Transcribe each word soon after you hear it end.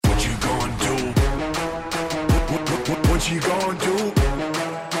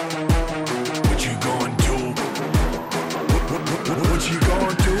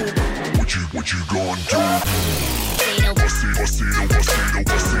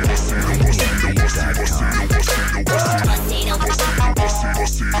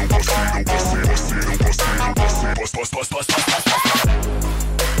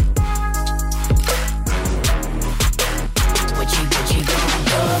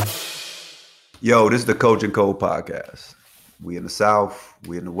Yo, this is the Coach and Code podcast. We in the South,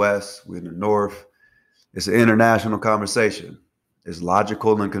 we in the West, we in the North. It's an international conversation. It's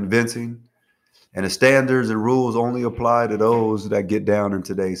logical and convincing, and the standards and rules only apply to those that get down in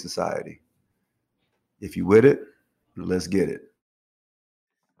today's society. If you with it, let's get it.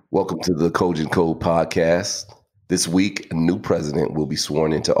 Welcome to the Coach and Code podcast. This week, a new president will be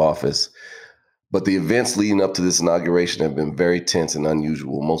sworn into office, but the events leading up to this inauguration have been very tense and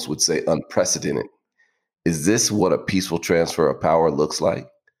unusual. Most would say unprecedented. Is this what a peaceful transfer of power looks like?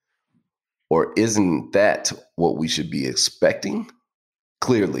 Or isn't that what we should be expecting?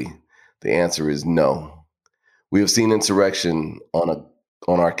 Clearly, the answer is no. We have seen insurrection on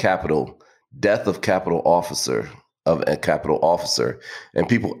our Capitol, death of a Capitol officer, and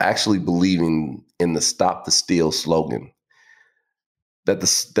people actually believing in the "Stop the Steal" slogan. That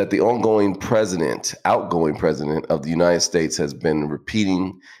the outgoing president of the United States has been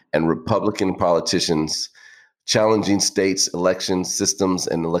repeating, and Republican politicians challenging states' election systems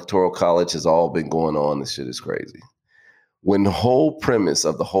and electoral college has all been going on. This shit is crazy. When the whole premise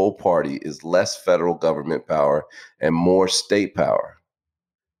of the whole party is less federal government power and more state power,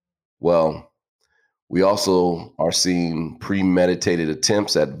 well, we also are seeing premeditated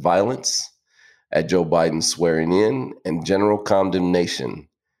attempts at violence, at Joe Biden swearing in, and general condemnation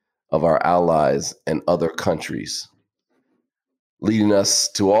of our allies and other countries, leading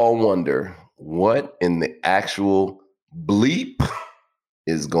us to all wonder what in the actual bleep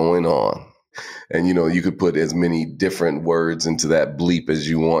is going on. And, you could put as many different words into that bleep as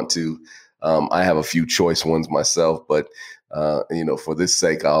you want to. I have a few choice ones myself, but, for this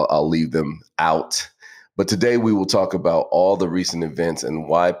sake, I'll leave them out. But today we will talk about all the recent events and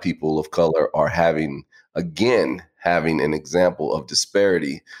why people of color are having an example of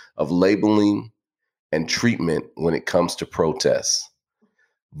disparity of labeling and treatment when it comes to protests.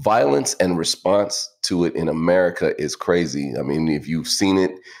 Violence and response to it in America is crazy. I mean, if you've seen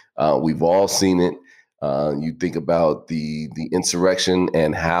it, we've all seen it. You think about the insurrection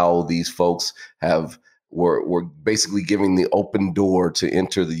and how these folks were basically giving the open door to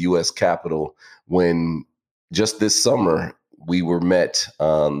enter the U.S. Capitol when just this summer we were met,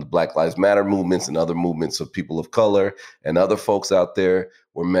 the Black Lives Matter movements and other movements of people of color and other folks out there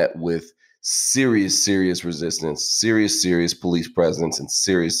were met with serious resistance, serious police presence, and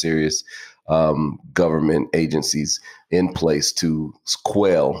serious government agencies in place to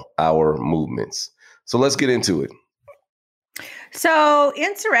quell our movements. So let's get into it. So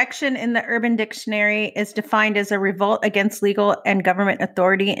insurrection in the Urban Dictionary is defined as a revolt against legal and government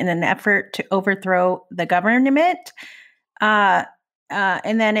authority in an effort to overthrow the government. And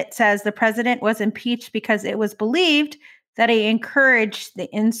then it says the president was impeached because it was believed that he encouraged the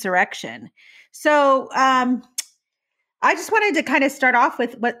insurrection. So I just wanted to kind of start off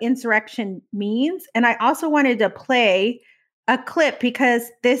with what insurrection means. And I also wanted to play a clip because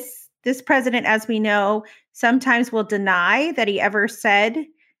this president, as we know, sometimes will deny that he ever said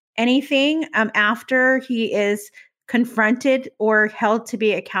anything after he is confronted or held to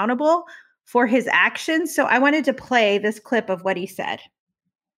be accountable for his actions. So I wanted to play this clip of what he said.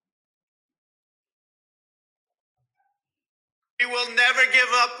 We will never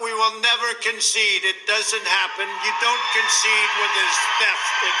give up. We will never concede. It doesn't happen. You don't concede when there's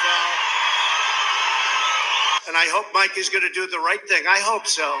theft involved. And I hope Mike is going to do the right thing. I hope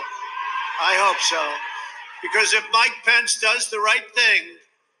so. Because if Mike Pence does the right thing,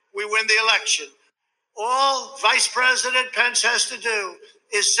 we win the election. All Vice President Pence has to do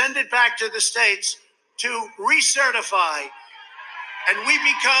is send it back to the states to recertify. And we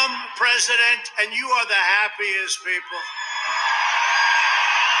become president, and you are the happiest people.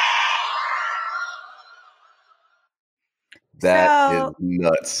 That is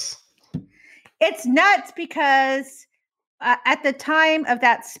nuts. It's nuts because at the time of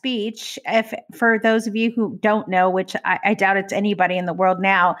that speech, for those of you who don't know, which I doubt it's anybody in the world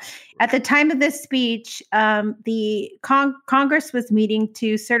now, at the time of this speech, the Congress was meeting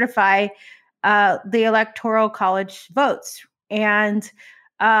to certify the electoral college votes. And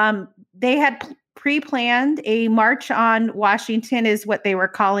they had pre-planned a march on Washington is what they were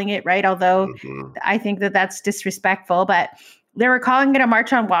calling it, right? Although I think that that's disrespectful, but they were calling it a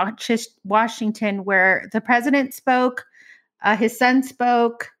march on Washington where the president spoke, his son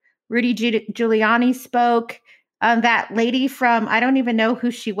spoke, Rudy Giuliani spoke, that lady from, I don't even know who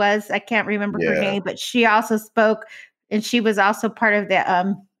she was. I can't remember her name, but she also spoke, and she was also part of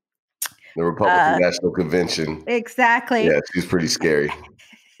the Republican National Convention. Exactly. Yeah, she's pretty scary.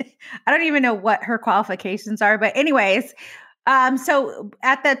 I don't even know what her qualifications are, but anyways, so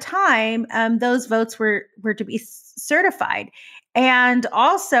at that time, those votes were to be certified. And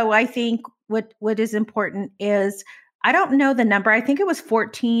also, I think what is important is, I don't know the number. I think it was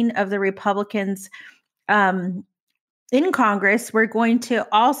 14 of the Republicans in Congress were going to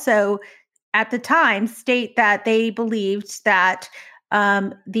also, at the time, state that they believed that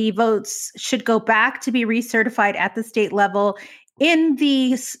the votes should go back to be recertified at the state level in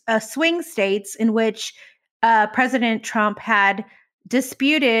the swing states in which President Trump had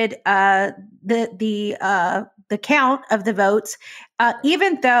disputed the count of the votes,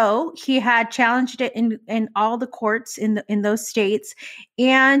 even though he had challenged it in all the courts in those states,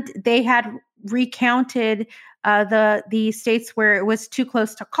 and they had recounted the states where it was too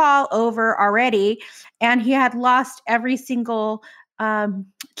close to call over already, and he had lost every single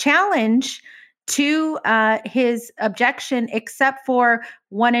challenge to his objection, except for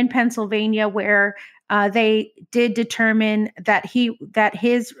one in Pennsylvania, where they did determine that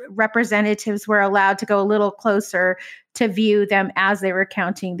his representatives were allowed to go a little closer to view them as they were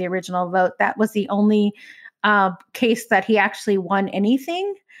counting the original vote. That was the only case that he actually won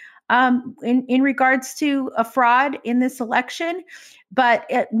anything in regards to a fraud in this election. But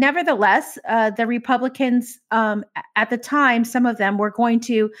nevertheless, the Republicans at the time, some of them were going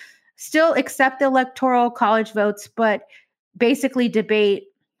to still accept the electoral college votes, but basically debate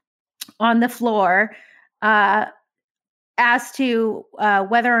on the floor as to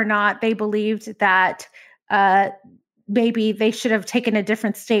whether or not they believed that maybe they should have taken a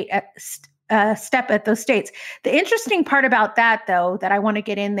different step at those states. The interesting part about that, though, that I want to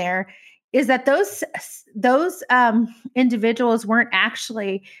get in there, is that those individuals weren't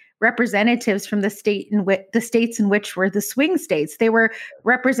actually representatives from the states in which were the swing states. They were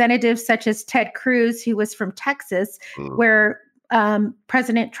representatives such as Ted Cruz, who was from Texas, where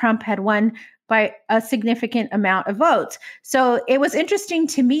President Trump had won by a significant amount of votes. So it was interesting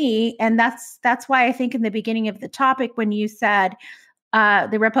to me, and that's why I think in the beginning of the topic, when you said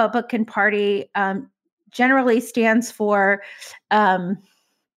the Republican Party generally stands for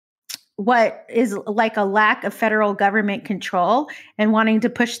what is like a lack of federal government control and wanting to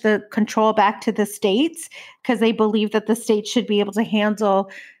push the control back to the states, because they believe that the states should be able to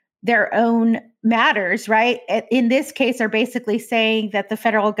handle their own matters, right? In this case, are basically saying that the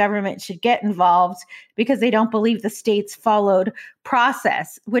federal government should get involved because they don't believe the states followed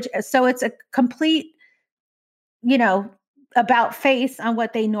process, so it's a complete, about face on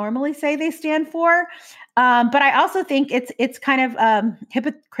what they normally say they stand for. But I also think it's kind of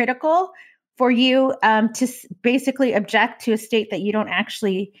hypocritical for you to basically object to a state that you don't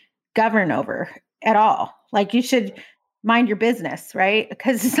actually govern over at all. Like, you should mind your business, right?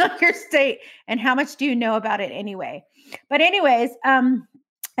 Because it's not your state, and how much do you know about it anyway? But anyways,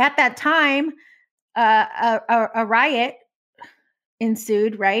 at that time, a riot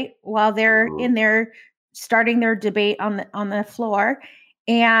ensued, right, while they're in there starting their debate on the floor,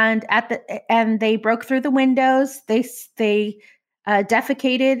 and they broke through the windows. They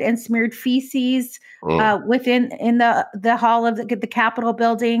defecated and smeared feces in the hall of the Capitol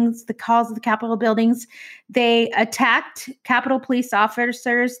buildings, the halls of the Capitol buildings. They attacked Capitol police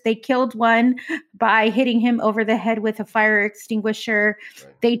officers. They killed one by hitting him over the head with a fire extinguisher.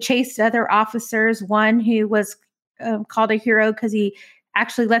 Right. They chased other officers. One who was called a hero because he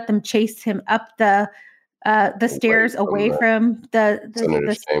actually let them chase him up the stairs away from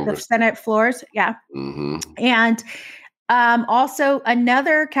the Senate floors. Yeah. Mm-hmm. And also,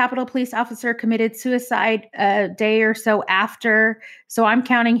 another Capitol police officer committed suicide a day or so after. So I'm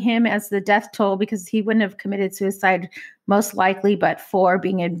counting him as the death toll, because he wouldn't have committed suicide most likely, but for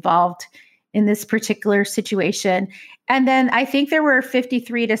being involved in this particular situation. And then I think there were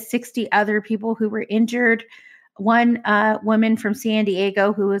 53 to 60 other people who were injured. One woman from San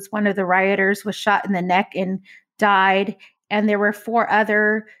Diego, who was one of the rioters, was shot in the neck and died. And there were 4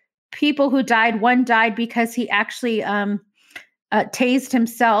 other people who died. One died because he actually tased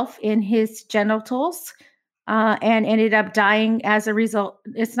himself in his genitals and ended up dying as a result.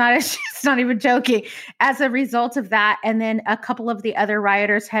 It's not even joking. As a result of that, and then a couple of the other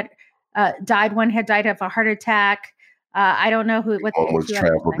rioters had died. One had died of a heart attack. I don't know who. One was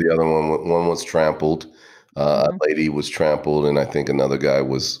trampled. The other one was trampled. A lady was trampled, and I think another guy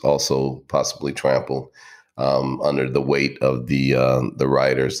was also possibly trampled under the weight of the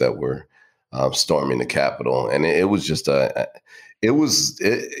rioters that were storming the Capitol. And it was just I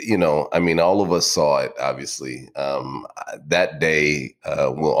mean, all of us saw it, obviously. That day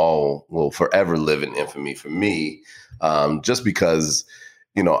will forever live in infamy for me, just because,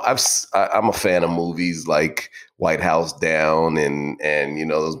 I'm a fan of movies like White House Down and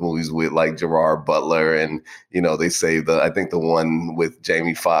those movies with like Gerard Butler, and they say I think the one with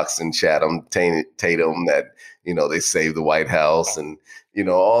Jamie Foxx and Channing Tatum that they saved the White House and,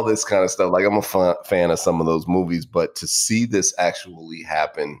 all this kind of stuff. Like, I'm a fan of some of those movies, but to see this actually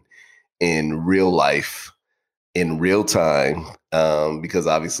happen in real life, in real time, because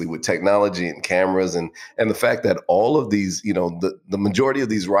obviously with technology and cameras and the fact that all of these, the majority of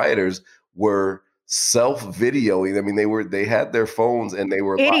these rioters were self-videoing. I mean, they had their phones and they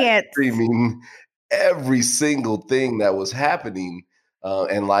were live streaming every single thing that was happening,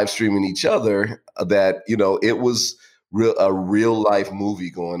 and live streaming each other, that, it was a real life movie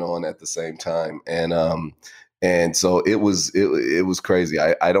going on at the same time. And so it was crazy.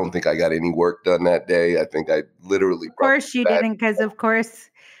 I don't think I got any work done that day. I think I literally. Of course you didn't, because of course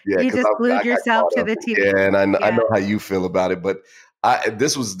you just glued yourself to the TV. Yeah, and I know how you feel about it, but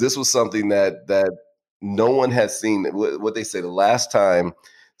this was something that no one has seen. What they say, the last time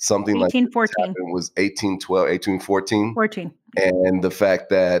something like this happened was 1812, 1814. 14. And the fact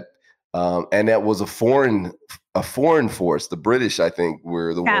that and that was a foreign force. The British, I think,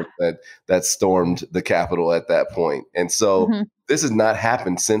 were the ones that stormed the Capitol at that point. And so this has not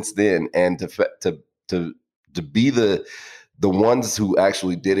happened since then. And to be the ones who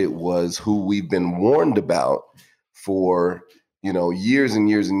actually did it was who we've been warned about for, years and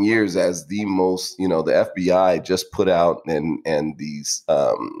years and years as the most, the FBI just put out and these,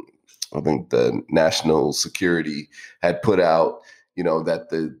 I think the national security had put out, that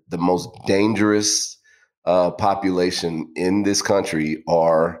the most dangerous population in this country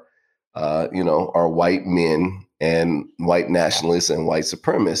are white men and white nationalists and white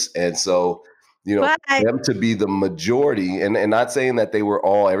supremacists. And so, them to be the majority, and not saying that they were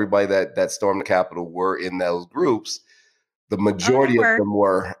everybody that stormed the Capitol were in those groups. The majority of them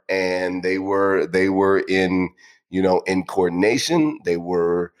were, and they were in, in coordination. They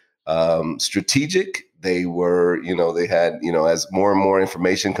were strategic. They were, they had, as more and more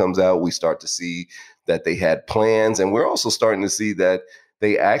information comes out, we start to see that they had plans. And we're also starting to see that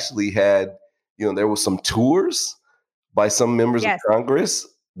they actually had, there was some tours by some members of Congress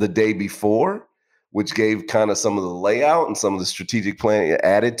the day before, which gave kind of some of the layout and some of the strategic plan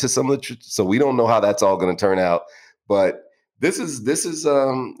added to some of the, so we don't know how that's all going to turn out. But this is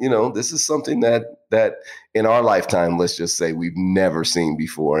something that in our lifetime, let's just say, we've never seen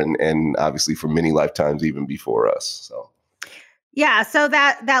before, and obviously for many lifetimes even before us. So yeah, so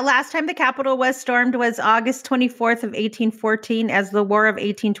that last time the Capitol was stormed was August 24th of 1814, as the War of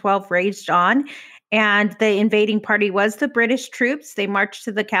 1812 raged on, and the invading party was the British troops. They marched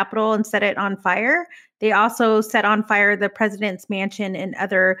to the Capitol and set it on fire. They also set on fire the president's mansion and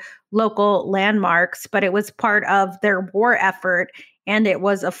other local landmarks, but it was part of their war effort, and it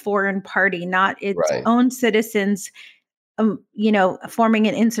was a foreign party, not its own citizens, forming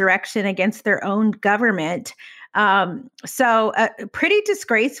an insurrection against their own government. So pretty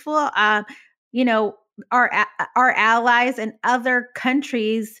disgraceful. Our allies and other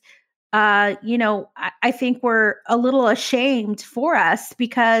countries, I think were a little ashamed for us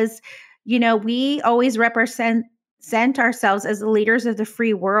because, we always represent ourselves as the leaders of the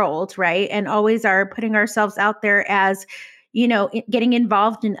free world, right? And always are putting ourselves out there as, getting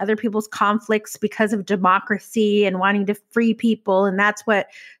involved in other people's conflicts because of democracy and wanting to free people. And that's what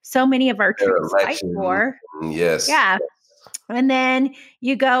so many of our troops fight for. Yes. Yeah. And then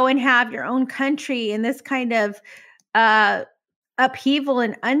you go and have your own country in this kind of upheaval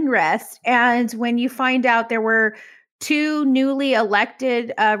and unrest. And when you find out there were two newly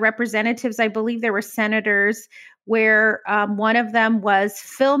elected representatives, I believe there were senators, where one of them was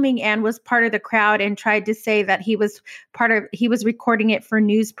filming and was part of the crowd and tried to say that he was recording it for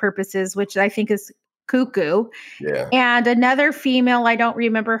news purposes, which I think is cuckoo. Yeah. And another female, I don't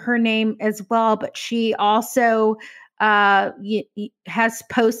remember her name as well, but she also has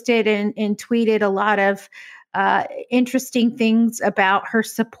posted and tweeted a lot of interesting things about her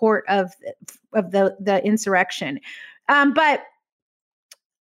support of the insurrection. But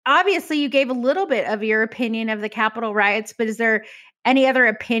obviously you gave a little bit of your opinion of the Capitol riots, but is there any other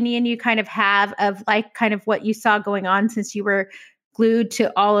opinion you kind of have of kind of what you saw going on, since you were glued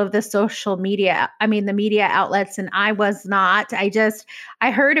to all of the social media, the media outlets, and I was not.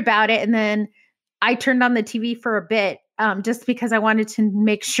 I heard about it, and then I turned on the TV for a bit, just because I wanted to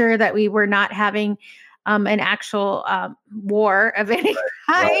make sure that we were not having an actual war of any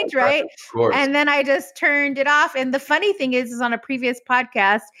kind, right? Of course. And then I just turned it off. And the funny thing is on a previous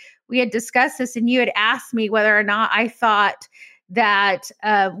podcast, we had discussed this, and you had asked me whether or not I thought that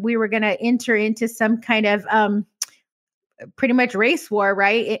we were going to enter into some kind of pretty much race war,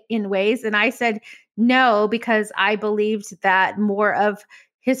 right, in ways. And I said no, because I believed that more of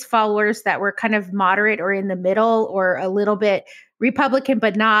his followers that were kind of moderate or in the middle or a little bit Republican,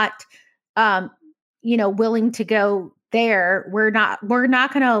 but not willing to go there. We're not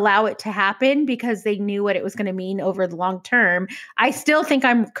going to allow it to happen because they knew what it was going to mean over the long term. I still think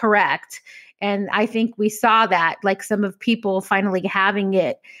I'm correct. And I think we saw that, like some of people finally having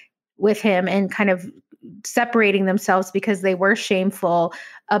it with him and kind of separating themselves because they were shameful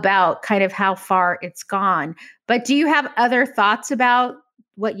about kind of how far it's gone. But do you have other thoughts about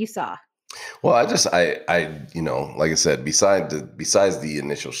what you saw? Well, I like I said, besides the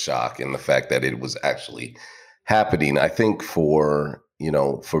initial shock and the fact that it was actually happening, I think for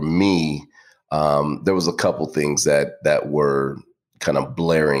me, there was a couple things that were kind of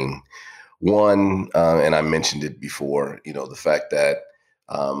blaring. One, and I mentioned it before, the fact that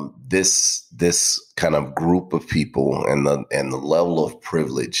this kind of group of people and the level of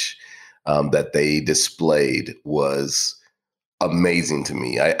privilege that they displayed was amazing to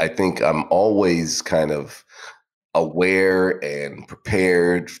me. I think I'm always kind of aware and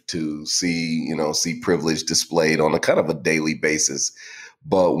prepared to see privilege displayed on a kind of a daily basis.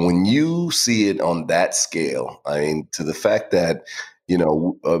 But when you see it on that scale, I mean, to the fact that,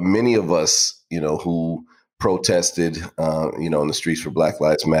 many of us, who protested, in the streets for Black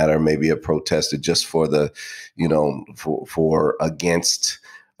Lives Matter, maybe have protested just for the, for against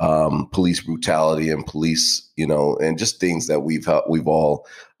police brutality and police, and just things that we've all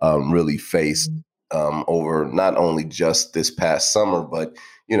really faced over not only just this past summer, but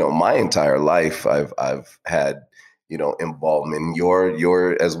my entire life. I've had involvement.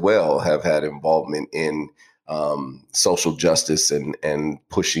 Your as well have had involvement in social justice and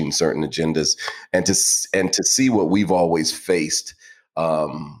pushing certain agendas, and to see what we've always faced.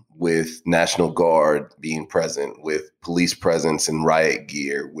 With National Guard being present, with police presence and riot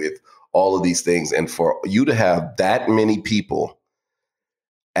gear, with all of these things. And for you to have that many people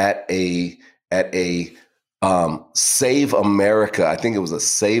at a Save America, I think it was a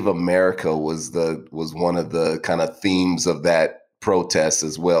Save America was one of the kind of themes of that protest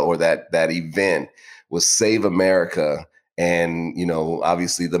as well, or that event was Save America. And,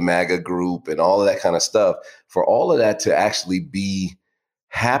 obviously the MAGA group and all of that kind of stuff, for all of that to actually be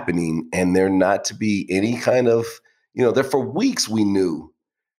happening and there not to be any kind of, there for weeks we knew,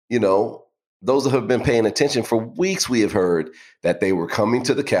 those that have been paying attention for weeks, we have heard that they were coming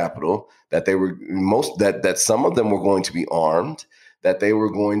to the Capitol, that they were that some of them were going to be armed, that they were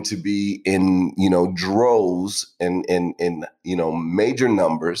going to be in, droves and in major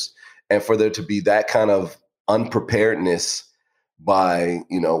numbers, and for there to be that kind of unpreparedness by,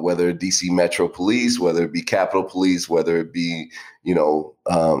 whether DC Metro Police, whether it be Capitol Police, whether it be,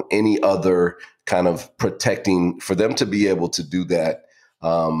 any other kind of protecting, for them to be able to do that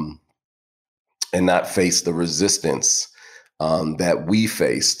and not face the resistance that we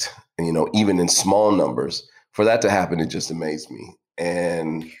faced, even in small numbers, for that to happen, it just amazed me.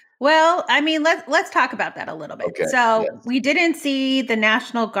 And well, I mean, let's talk about that a little bit. Okay, so yes. We didn't see the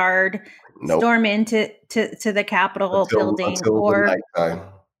National Guard storm into to the Capitol building until the nighttime.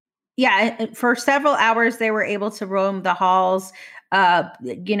 Yeah, for several hours they were able to roam the halls.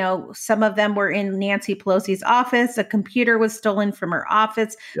 Some of them were in Nancy Pelosi's office. A computer was stolen from her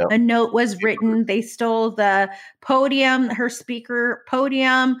office. Yep. A note was written. They stole the podium, her speaker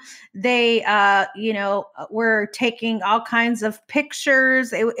podium. They, were taking all kinds of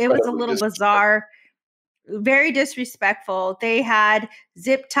pictures. It was a little bizarre, very disrespectful. They had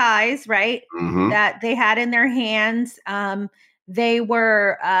zip ties, right? Mm-hmm. That they had in their hands. They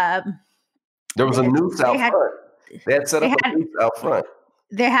were. There was a noose out front. They had set up a noose out front.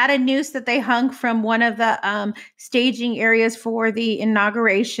 They had a noose that they hung from one of the staging areas for the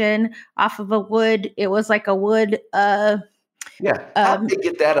inauguration off of a wood. It was like a wood. How did they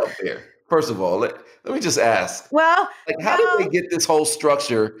get that up there? First of all, let me just ask. Well, how did they get this whole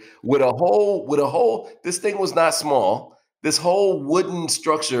structure with a whole? This thing was not small. This whole wooden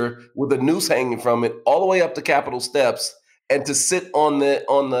structure with a noose hanging from it all the way up the Capitol steps. And to sit on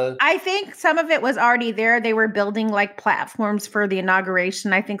the I think some of it was already there. They were building like platforms for the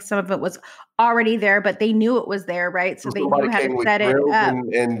inauguration. I think some of it was already there, but they knew it was there, right? So they knew how to set it up.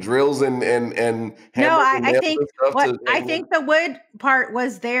 And drills and no, I think I think the wood part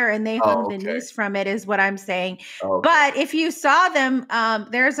was there, and they hung the noose from it, is what I'm saying. Okay. But if you saw them,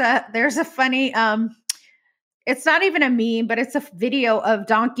 there's a funny. It's not even a meme, but it's a video of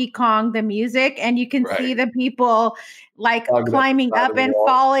Donkey Kong, the music, and you can see the people like climbing up and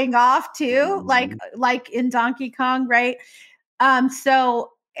falling off too, like in Donkey Kong, right?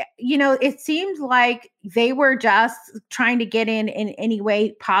 So, it seems like they were just trying to get in any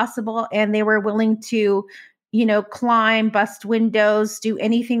way possible, and they were willing to, climb, bust windows, do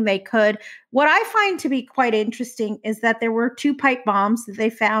anything they could. What I find to be quite interesting is that there were 2 pipe bombs that they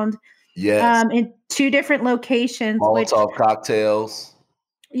found Yes. in 2 different locations, which Molotov cocktails.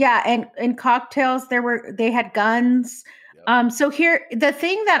 yeah, and in cocktails they had guns. Yep. So here the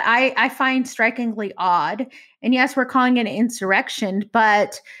thing that I find strikingly odd, and yes, we're calling it an insurrection,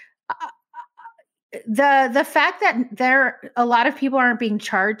 but the fact that a lot of people aren't being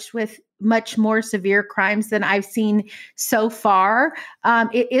charged with much more severe crimes than I've seen so far,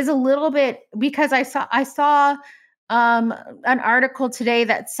 it is a little bit, because I saw an article today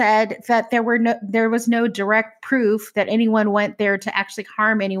that said that there was no direct proof that anyone went there to actually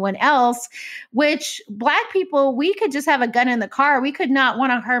harm anyone else, which Black people, we could just have a gun in the car. We could not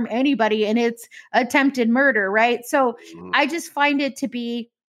want to harm anybody, and it's attempted murder, right? So I just find it to be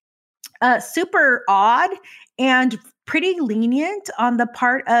super odd and pretty lenient on the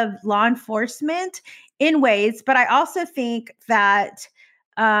part of law enforcement in ways. But I also think that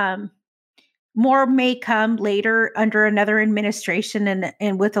more may come later under another administration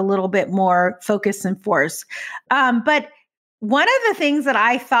and with a little bit more focus and force. But one of the things that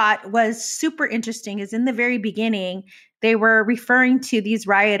I thought was super interesting is in the very beginning, they were referring to these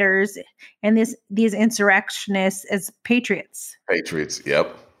rioters and these insurrectionists as patriots. Patriots.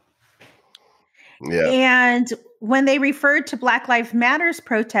 Yep. Yeah. And when they referred to Black Lives Matters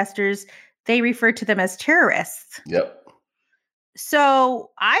protesters, they referred to them as terrorists. Yep.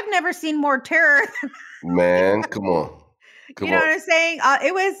 So I've never seen more terror. Man, come on. You know what I'm saying?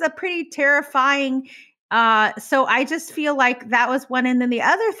 It was a pretty terrifying. So I just feel like that was one. And then the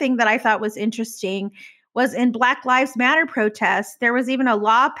other thing that I thought was interesting was in Black Lives Matter protests, there was even a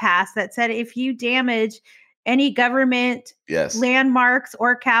law passed that said if you damage any government landmarks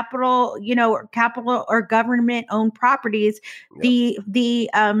or capital or government owned properties, the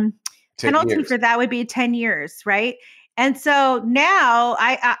penalty for that would be 10 years, right? And so now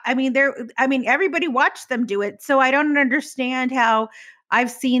I mean everybody watched them do it. So I don't understand how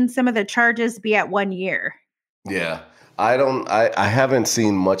I've seen some of the charges be at 1 year. Yeah. I haven't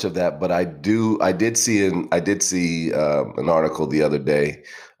seen much of that, but I did see an article the other day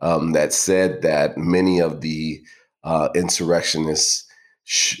that said that many of the insurrectionists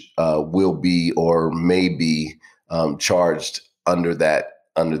will be or may be charged under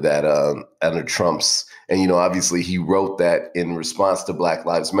Trump's. And obviously he wrote that in response to Black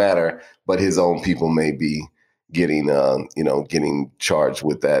Lives Matter, but his own people may be getting charged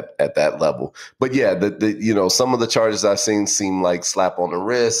with that at that level. But yeah, some of the charges I've seen seem like slap on the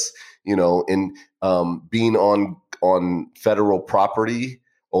wrist, and being on federal property,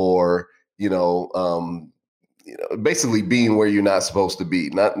 or basically being where you're not supposed to be.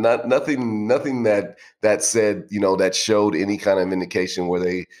 Nothing that said, that showed any kind of indication where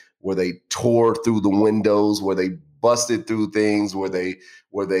they tore through the windows, where they busted through things, where they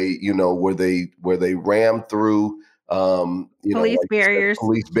rammed through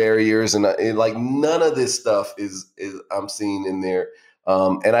police barriers, and like none of this stuff is I'm seeing in there.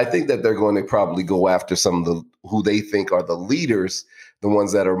 And I think that they're going to probably go after some of who they think are the leaders, the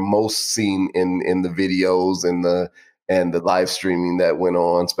ones that are most seen in the videos and the live streaming that went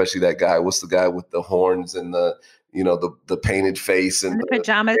on, especially that guy. What's the guy with the horns and the painted face and the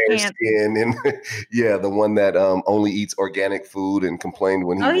pajama pants skin, and the one that only eats organic food and complained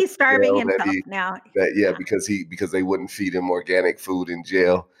when he's starving himself now. Because they wouldn't feed him organic food in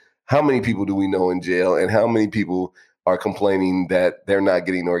jail. How many people do we know in jail, and how many people are complaining that they're not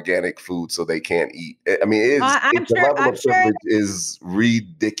getting organic food so they can't eat? I mean, the level of privilege is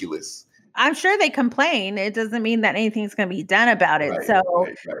ridiculous. I'm sure they complain. It doesn't mean that anything's going to be done about it.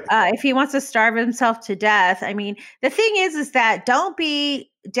 Right. If he wants to starve himself to death, I mean, the thing is that don't be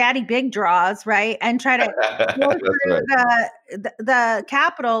daddy big draws, right? And try to go through the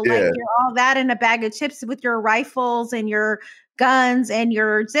Capitol like you're all that in a bag of chips with your rifles and your guns and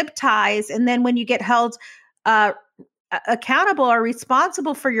your zip ties. And then when you get held accountable or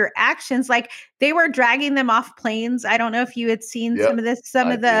responsible for your actions, like they were dragging them off planes. I don't know if you had seen some of this. Some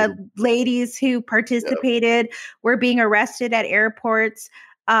of the ladies who participated were being arrested at airports,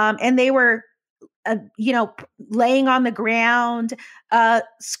 and they were laying on the ground,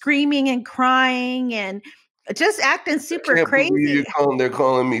 screaming and crying and just acting super crazy. They're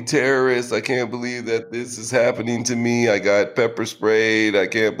calling me terrorist. I can't believe that this is happening to me. I got pepper sprayed. I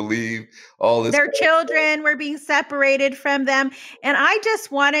can't believe all this. Their children were being separated from them. And I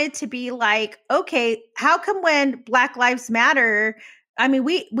just wanted to be like, okay, how come when Black Lives Matter, I mean,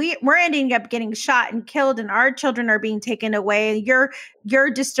 we're ending up getting shot and killed, and our children are being taken away. You're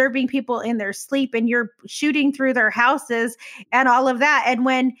disturbing people in their sleep, and you're shooting through their houses and all of that.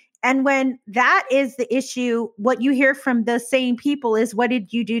 And when that is the issue, what you hear from the same people is, what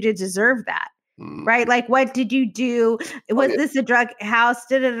did you do to deserve that? right? Like, what did you do? Was this a drug house?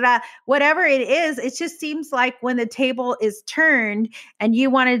 Da, da, da, da. Whatever it is, it just seems like when the table is turned and you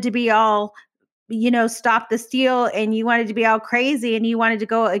wanted to be all, stop the steal, and you wanted to be all crazy, and you wanted to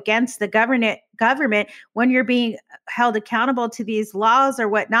go against the government when you're being held accountable to these laws or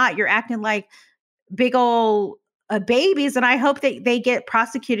whatnot, you're acting like big old babies. And I hope that they get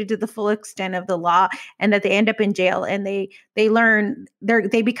prosecuted to the full extent of the law, and that they end up in jail, and they learn,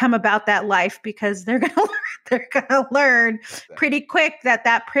 they become about that life, because they're gonna learn pretty quick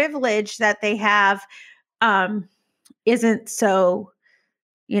that privilege that they have isn't so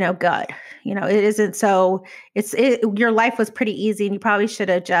good. It isn't so. Your life was pretty easy, and you probably should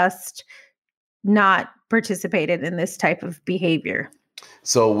have just not participated in this type of behavior.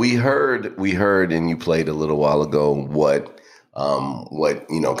 So we heard, and you played a little while ago what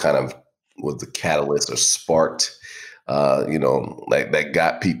kind of was the catalyst or sparked, that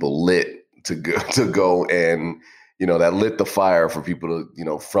got people lit to go and, that lit the fire for people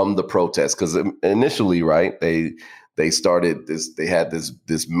to, from the protest. Because initially, right, they started this, they had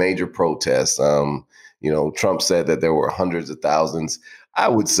this major protest. Trump said that there were hundreds of thousands. I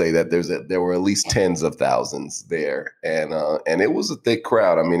would say that there were at least tens of thousands there, and it was a thick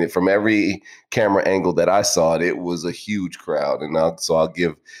crowd. I mean, from every camera angle that I saw it was a huge crowd, and so I'll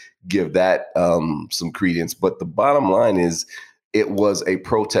give that some credence. But the bottom line is, it was a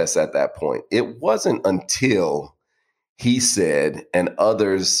protest at that point. It wasn't until he said, and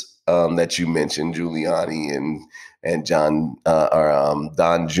others that you mentioned, Giuliani and John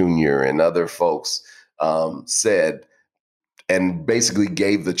Don Jr. and other folks said, and basically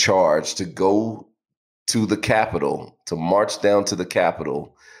gave the charge to go to the Capitol, to march down to the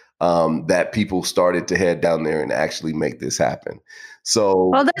Capitol, that people started to head down there and actually make this happen. So,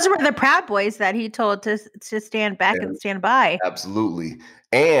 well, those were the Proud Boys that he told to stand back and stand by. Absolutely.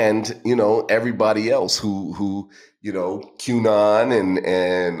 And, everybody else who QAnon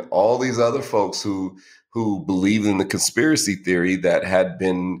and all these other folks who believed in the conspiracy theory that had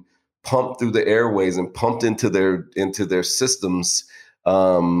been pumped through the airways and pumped into their systems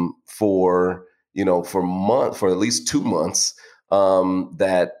for at least 2 months,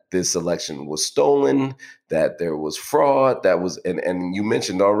 that this election was stolen, that there was fraud, and you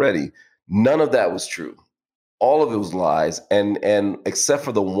mentioned already, none of that was true. All of it was lies, and except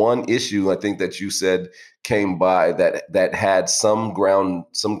for the one issue I think that you said came by that had some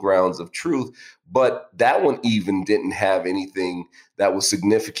grounds of truth, but that one even didn't have anything that was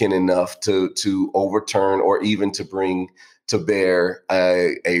significant enough to overturn or even to bring to bear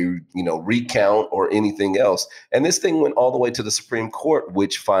a recount or anything else. And this thing went all the way to the Supreme Court,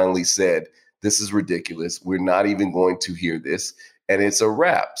 which finally said, this is ridiculous. We're not even going to hear this, and it's a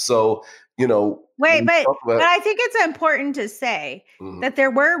wrap. So, Wait, but I think it's important to say that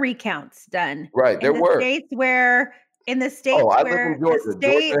there were recounts done. Right, there were states where the state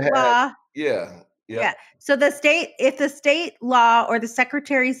law. Yeah. So if the state law or the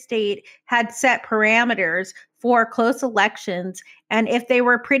Secretary of State had set parameters for close elections, and if they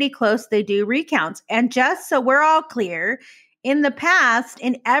were pretty close, they do recounts. And just so we're all clear, in the past,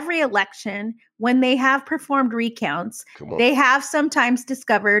 in every election, when they have performed recounts, they have sometimes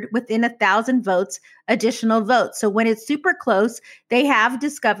discovered within 1,000 votes, additional votes. So when it's super close, they have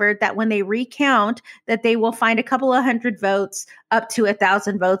discovered that when they recount, that they will find a couple of hundred votes up to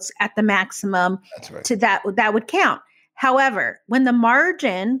 1,000 votes at the maximum. That's right. To that would count. However, when the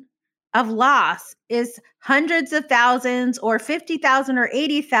margin of loss is hundreds of thousands or 50,000 or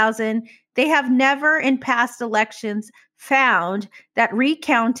 80,000, they have never in past elections found that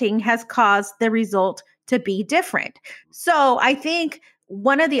recounting has caused the result to be different. So I think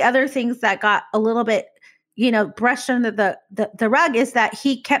one of the other things that got a little bit, brushed under the rug is that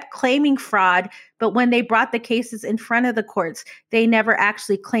he kept claiming fraud, but when they brought the cases in front of the courts, they never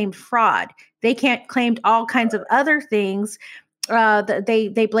actually claimed fraud. They claimed all kinds of other things.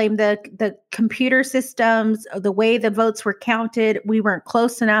 They blamed the computer systems, the way the votes were counted. We weren't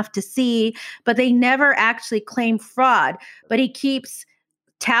close enough to see, but they never actually claimed fraud. But he keeps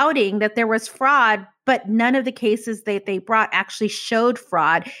touting that there was fraud, but none of the cases that they brought actually showed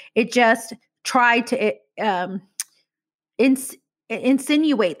fraud. It just tried to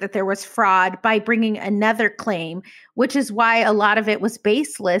insinuate that there was fraud by bringing another claim, which is why a lot of it was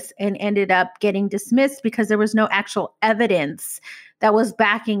baseless and ended up getting dismissed, because there was no actual evidence that was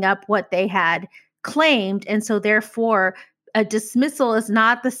backing up what they had claimed. And so therefore, a dismissal is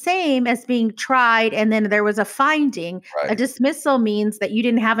not the same as being tried and then there was a finding. Right. A dismissal means that you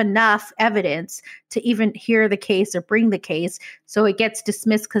didn't have enough evidence to even hear the case or bring the case. So it gets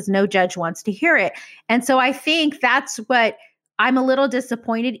dismissed because no judge wants to hear it. And so I think that's what I'm a little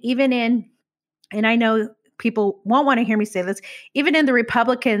disappointed, even in and I know people won't want to hear me say this, even in the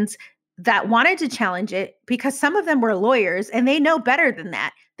Republicans that wanted to challenge it, because some of them were lawyers and they know better than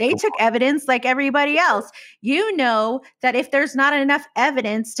that. They took evidence like everybody else. You know that if there's not enough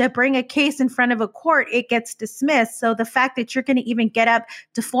evidence to bring a case in front of a court, it gets dismissed. So the fact that you're going to even get up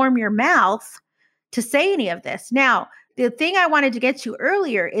to form your mouth to say any of this. Now, the thing I wanted to get to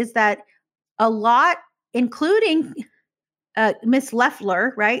earlier is that a lot, including Miss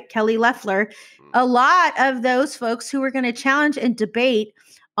Loeffler, right? Kelly Loeffler, a lot of those folks who were going to challenge and debate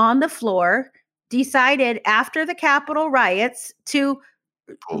on the floor decided after the Capitol riots to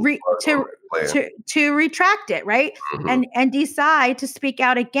retract it, right? And decide to speak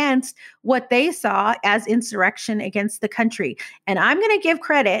out against what they saw as insurrection against the country. And I'm going to give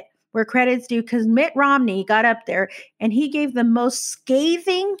credit where credit's due, because Mitt Romney got up there and he gave the most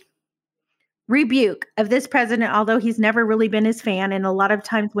scathing rebuke of this president, although he's never really been his fan. And a lot of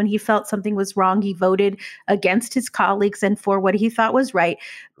times when he felt something was wrong, he voted against his colleagues and for what he thought was right.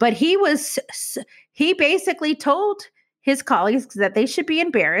 But he basically told his colleagues that they should be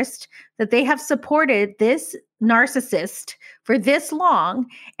embarrassed, that they have supported this narcissist for this long.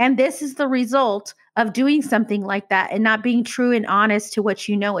 And this is the result of doing something like that and not being true and honest to what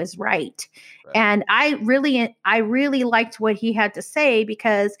you know is right. And I really liked what he had to say,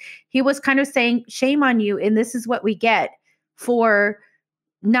 because he was kind of saying, shame on you. And this is what we get for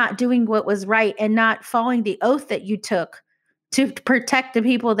not doing what was right and not following the oath that you took to protect the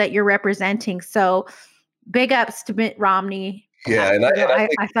people that you're representing. So big ups to Mitt Romney. Yeah.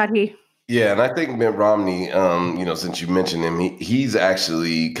 I thought he. Yeah. And I think Mitt Romney, since you mentioned him, he's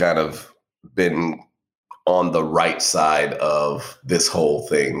actually kind of been on the right side of this whole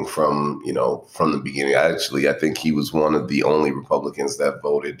thing from the beginning. I think he was one of the only Republicans that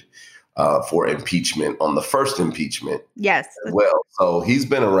voted for impeachment on the first impeachment. Yes. As well. So he's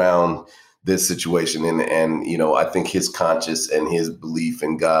been around this situation, and I think his conscience and his belief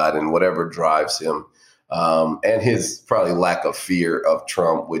in God and whatever drives him, and his probably lack of fear of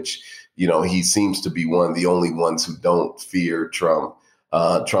Trump, which, he seems to be one of the only ones who don't fear Trump's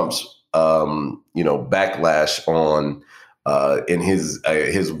backlash on in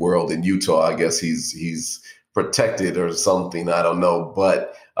his world in Utah. I guess he's protected or something. I don't know,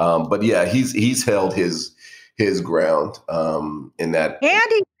 but yeah, he's held his ground in that.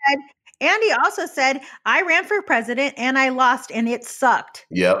 And he also said, I ran for president and I lost and it sucked.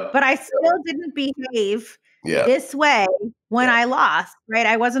 Yep. But I still didn't behave this way when I lost, right?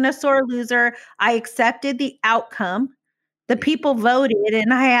 I wasn't a sore loser. I accepted the outcome. The people voted,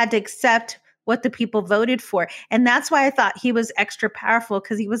 and I had to accept what the people voted for. And that's why I thought he was extra powerful,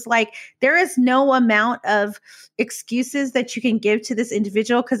 because he was like, there is no amount of excuses that you can give to this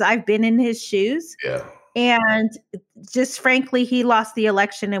individual, because I've been in his shoes. Yeah. And just frankly, he lost the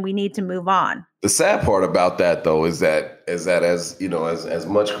election and we need to move on. The sad part about that, though, is that as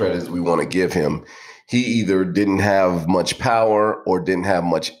much credit as we want to give him, he either didn't have much power or didn't have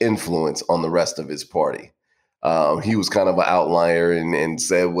much influence on the rest of his party. He was kind of an outlier and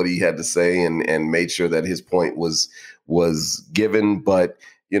said what he had to say and made sure that his point was given. But,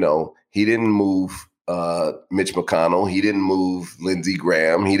 he didn't move Mitch McConnell. He didn't move Lindsey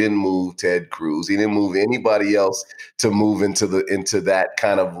Graham. He didn't move Ted Cruz. He didn't move anybody else to move into that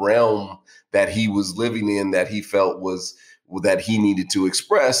kind of realm that he was living in, that he felt that he needed to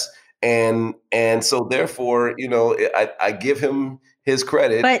express. And so therefore, I give him his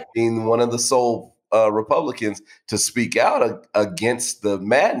credit, being one of the sole Republicans to speak out against the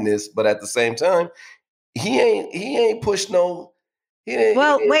madness, but at the same time, he ain't pushed no.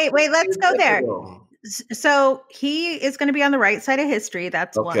 Wait, let's go there. So he is going to be on the right side of history.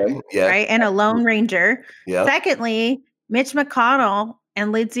 That's one, right? And a Lone Ranger. Yeah. Secondly, Mitch McConnell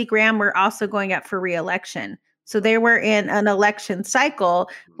and Lindsey Graham were also going up for re-election. So they were in an election cycle,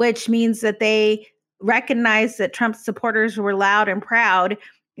 which means that they recognized that Trump's supporters were loud and proud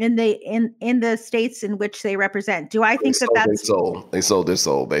in the states in which they represent. Do I think that's they sold their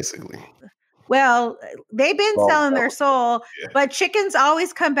soul, basically? Well, they've been selling their soul, but chickens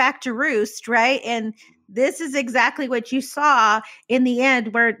always come back to roost, right? And this is exactly what you saw in the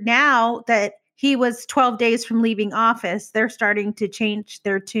end, where now that he was 12 days from leaving office, they're starting to change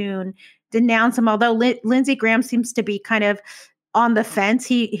their tune, denounce him. Although Lindsey Graham seems to be kind of on the fence.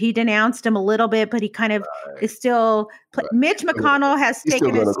 He denounced him a little bit, but he kind of is still. Mitch McConnell has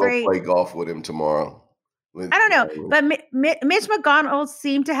taken a straight. Play golf with him tomorrow. I don't know, but Mitch McConnell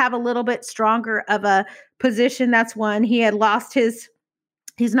seemed to have a little bit stronger of a position. That's one. He had lost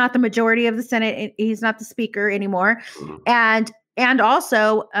he's not the majority of the Senate. He's not the speaker anymore. Mm-hmm. And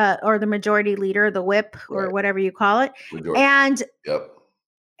also, or the majority leader, the whip or whatever you call it. Majority.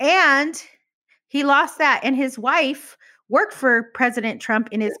 And he lost that, and his wife worked for President Trump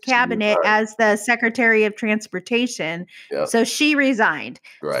in his cabinet as the Secretary of Transportation. Yep. So she resigned.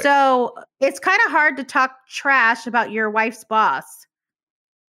 Right. So it's kind of hard to talk trash about your wife's boss,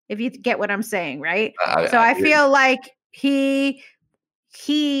 if you get what I'm saying, right? I feel like he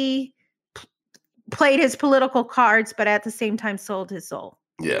played his political cards, but at the same time sold his soul.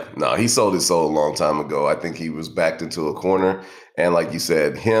 Yeah, no, he sold his soul a long time ago. I think he was backed into a corner. And like you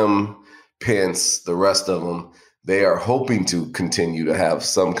said, him, Pence, the rest of them, they are hoping to continue to have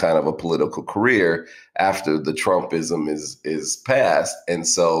some kind of a political career after the Trumpism is passed. And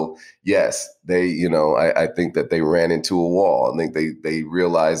so, yes, they, I think that they ran into a wall. I think they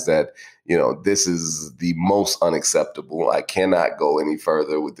realized that, this is the most unacceptable. I cannot go any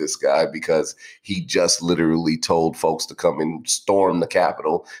further with this guy because he just literally told folks to come and storm the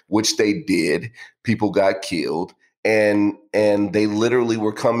Capitol, which they did. People got killed, and they literally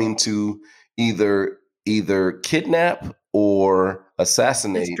were coming to either kidnap or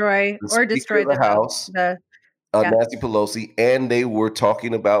assassinate, destroy the House, Nancy Pelosi, and they were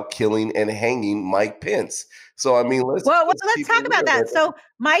talking about killing and hanging Mike Pence. So, I mean, let's talk about that. So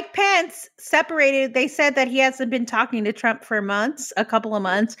Mike Pence separated. They said that he hasn't been talking to Trump for a couple of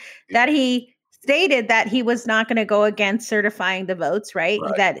months, that he stated that he was not going to go against certifying the votes, right?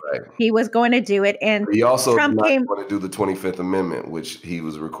 He was going to do it. And he also Trump did not want to do the 25th Amendment, which he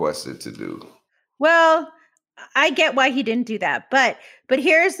was requested to do. Well, I get why he didn't do that. But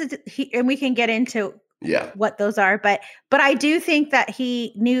here's and we can get into what those are. But I do think that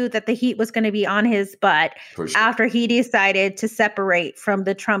he knew that the heat was going to be on his butt after he decided to separate from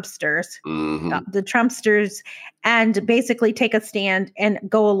the Trumpsters, and basically take a stand and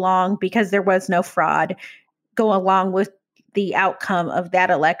go along, because there was no fraud, go along with the outcome of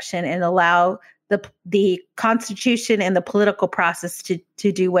that election and allow the Constitution and the political process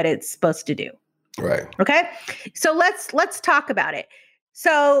to do what it's supposed to do. Right. Okay. So let's talk about it.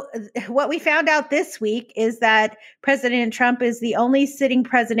 So what we found out this week is that President Trump is the only sitting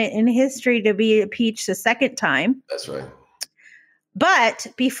president in history to be impeached a second time. That's right. But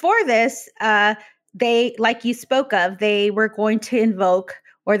before this, they, like you spoke of, they were going to invoke,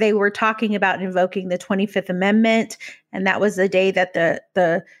 or they were talking about invoking the 25th Amendment. And that was the day that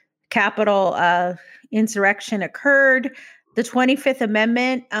the Capitol insurrection occurred. The 25th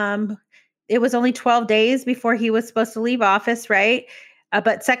Amendment, it was only 12 days before he was supposed to leave office, right?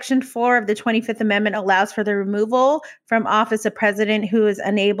 But Section 4 of the 25th Amendment allows for the removal from office of president who is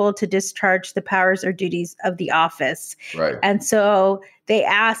unable to discharge the powers or duties of the office. Right. And so they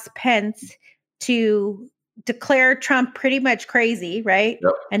asked Pence to declare Trump pretty much crazy, right?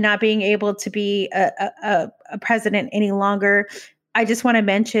 Yep. And not being able to be a president any longer. I just want to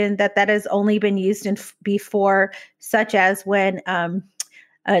mention that has only been used before, such as when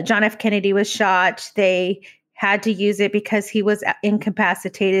John F. Kennedy was shot. They had to use it because he was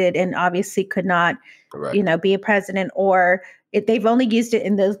incapacitated and obviously could not, be a president. Or they've only used it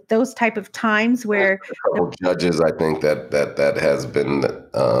in those type of times where a couple judges, I think that has been.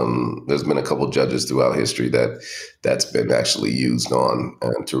 There's been a couple judges throughout history that's been actually used on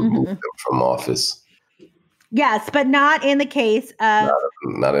to remove them from office. Yes, but not in the case of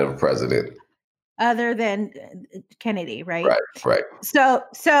not in a president other than Kennedy, right? Right. So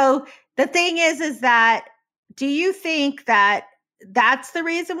the thing is that, do you think that that's the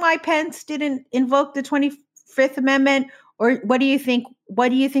reason why Pence didn't invoke the 25th Amendment? Or what do you think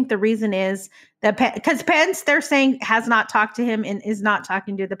the reason is that because Pence, they're saying, has not talked to him and is not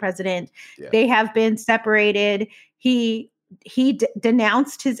talking to the president. Yeah. They have been separated. He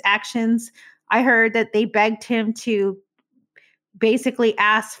denounced his actions. I heard that they begged him to basically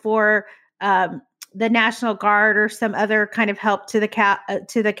ask for the National Guard or some other kind of help to the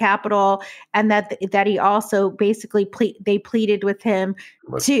Capitol, and that he also basically they pleaded with him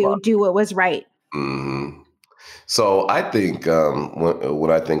to do what was right. Mm-hmm. So I think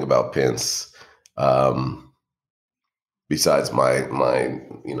when I think about Pence, besides my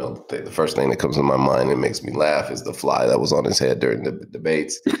the first thing that comes to my mind and makes me laugh is the fly that was on his head during the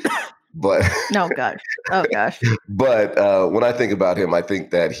debates. But oh gosh. But when I think about him, I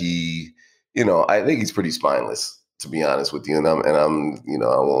think that he, I think he's pretty spineless, to be honest with you. And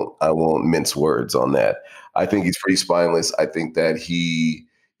I won't mince words on that. I think he's pretty spineless. I think that he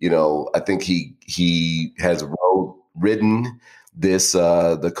has ridden this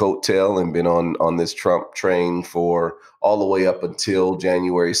the coattail and been on this Trump train for all the way up until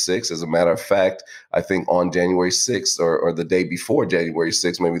January 6th. As a matter of fact, I think on January 6th or the day before January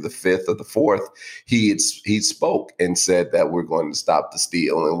 6th, maybe the 5th or the 4th, he spoke and said that we're going to stop the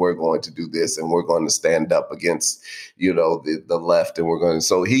steal and we're going to do this and we're going to stand up against, the left, and we're going to.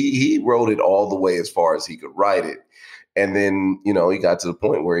 So he wrote it all the way as far as he could write it. And then, he got to the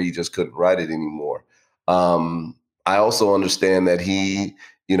point where he just couldn't write it anymore. I also understand that he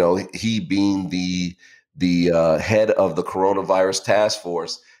being the head of the coronavirus task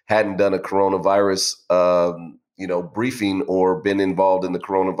force hadn't done a coronavirus, briefing or been involved in the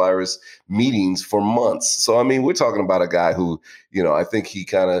coronavirus meetings for months. So, I mean, we're talking about a guy who, I think he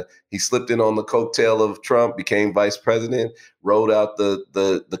slipped in on the coattail of Trump, became vice president, rode out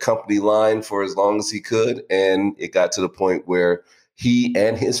the company line for as long as he could. And it got to the point where he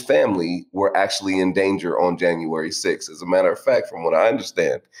and his family were actually in danger on January 6th. As a matter of fact, from what I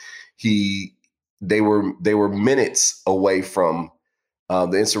understand, they were minutes away from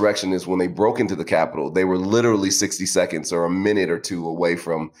the insurrectionists when they broke into the Capitol. They were literally 60 seconds or a minute or two away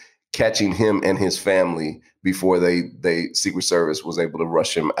from catching him and his family before they Secret Service was able to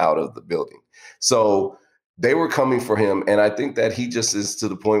rush him out of the building. So they were coming for him. And I think that he just is to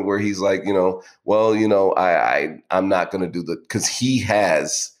the point where he's like, I'm not going to do because he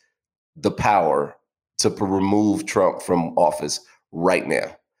has the power to remove Trump from office right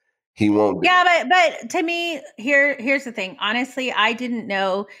now. He won't. Yeah, but to me, here's the thing. Honestly, I didn't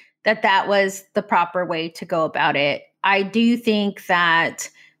know that was the proper way to go about it. I do think that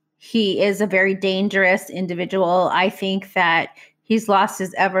he is a very dangerous individual. I think that he's lost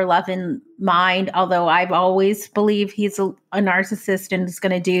his ever-loving mind, although I've always believed he's a narcissist and is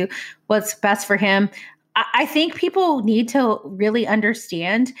going to do what's best for him. I think people need to really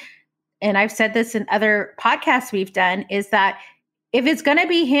understand, and I've said this in other podcasts we've done, is that if it's going to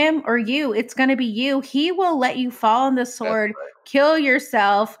be him or you, it's going to be you. He will let you fall on the sword, kill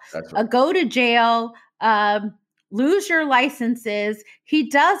yourself, go to jail, lose your licenses. He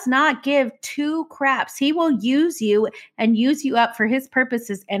does not give two craps. He will use you and use you up for his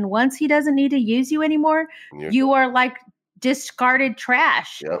purposes. And once he doesn't need to use you anymore, you are like discarded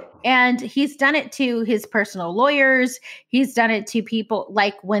trash. Yep. And he's done it to his personal lawyers. He's done it to people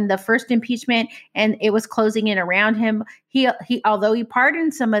like when the first impeachment and it was closing in around him. He although he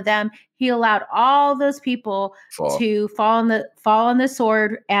pardoned some of them, he allowed all those people to fall on the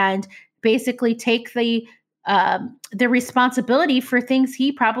sword and basically take the responsibility for things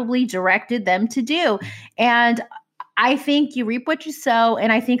he probably directed them to do. And I think you reap what you sow,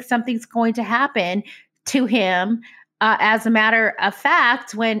 and I think something's going to happen to him. As a matter of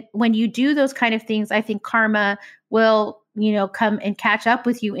fact, when you do those kind of things, I think karma will, come and catch up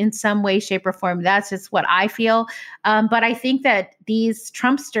with you in some way, shape, or form. That's just what I feel. But I think that these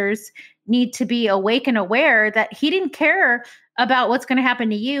Trumpsters need to be awake and aware that he didn't care about what's going to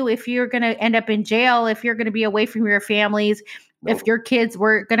happen to you if you're going to end up in jail, if you're going to be away from your families, if your kids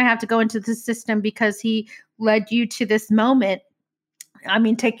were going to have to go into the system because he led you to this moment. I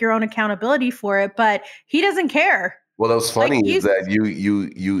mean, take your own accountability for it, but he doesn't care. Well, what's funny is that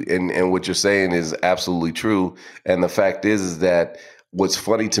you and what you're saying is absolutely true. And the fact is that what's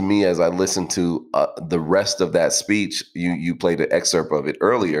funny to me as I listened to the rest of that speech, you played an excerpt of it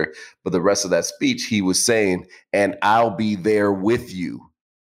earlier, but the rest of that speech, he was saying, and I'll be there with you.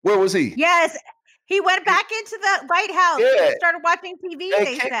 Where was he? Yes. He went back into the White House. Yeah. He started watching TV,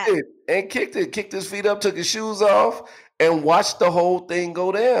 kicked his feet up, took his shoes off, and watched the whole thing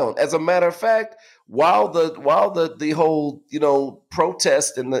go down. As a matter of fact, while the whole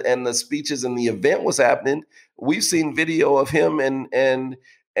protest and the speeches and the event was happening, we've seen video of him and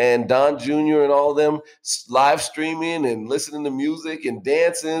Don Jr. and all of them live streaming and listening to music and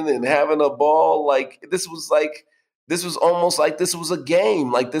dancing and having a ball. This was almost like this was a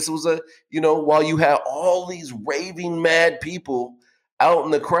game. Like this was while you had all these raving mad people out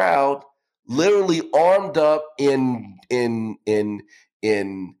in the crowd, literally armed up in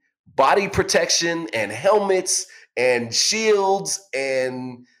body protection and helmets and shields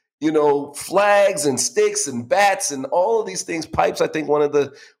and flags and sticks and bats and all of these things, pipes. I think one of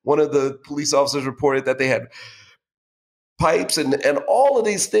the police officers reported that they had pipes and all of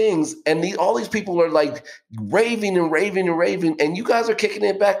these things, and all these people are like raving and raving and raving, and you guys are kicking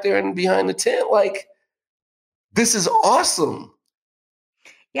it back there and behind the tent. Like, this is awesome.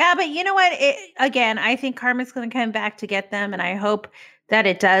 Yeah, but you know what? Again, I think karma's going to come back to get them, and I hope that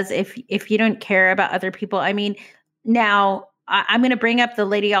it does. If you don't care about other people, I mean, now I'm going to bring up the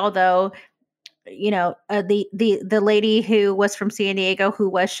Lady Aldo the lady who was from San Diego who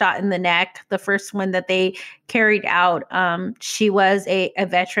was shot in the neck, the first one that they carried out. She was a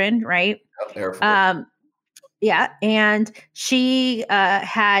veteran, right? Air Force. Yeah, and she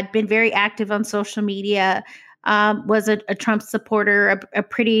had been very active on social media. Was a Trump supporter, a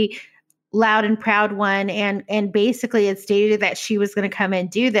pretty loud and proud one, and basically it stated that she was going to come and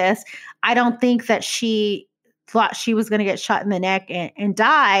do this. I don't think that she thought she was going to get shot in the neck and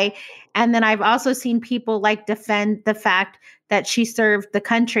die. And then I've also seen people like defend the fact that she served the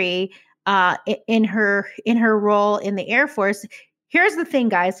country in her role in the Air Force. Here's the thing,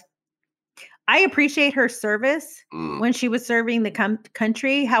 guys. I appreciate her service when she was serving the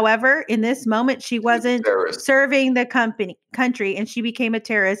country. However, in this moment, she wasn't serving the country, and she became a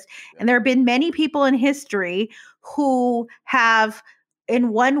terrorist. Yeah. And there have been many people in history who have, in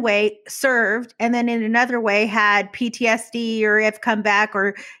one way, served, and then in another way had PTSD or have come back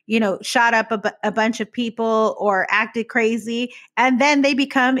or, shot up a bunch of people or acted crazy. And then they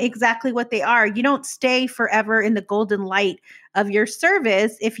become exactly what they are. You don't stay forever in the golden light of your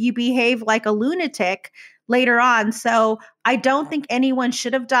service if you behave like a lunatic later on. So I don't think anyone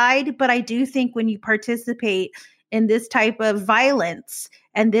should have died, but I do think when you participate in this type of violence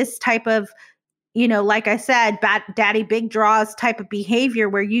and this type of, like I said, bad daddy big draws type of behavior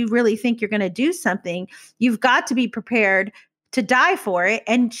where you really think you're going to do something, you've got to be prepared to die for it.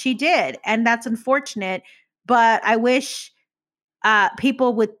 And she did. And that's unfortunate. But I wish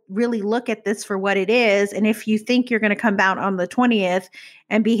people would really look at this for what it is. And if you think you're going to come out on the 20th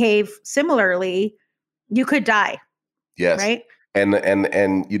and behave similarly, you could die. Yes. Right. And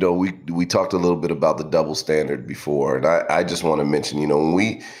we talked a little bit about the double standard before. And I just want to mention,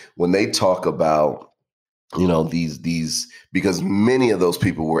 when they talk about, these, because many of those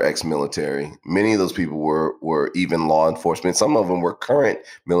people were ex-military, many of those people were even law enforcement. Some of them were current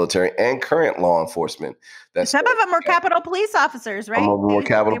military and current law enforcement. Some of them were Capitol police officers, right? Some of them were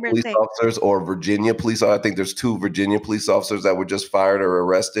Capitol police officers or Virginia police. I think there's 2 Virginia police officers that were just fired or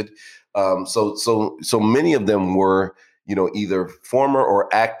arrested. So many of them were, either former or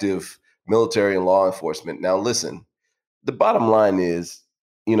active military and law enforcement. Now, listen, the bottom line is,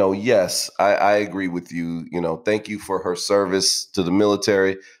 yes, I agree with you. Thank you for her service to the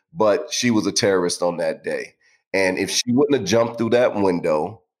military, but she was a terrorist on that day. And if she wouldn't have jumped through that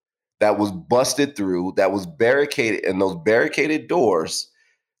window that was busted through, that was barricaded, and those barricaded doors,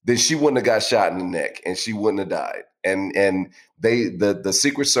 then she wouldn't have got shot in the neck and she wouldn't have died. And the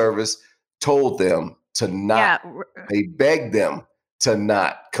Secret Service told them to not, they begged them to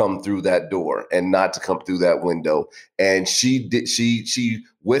not come through that door and not to come through that window. And she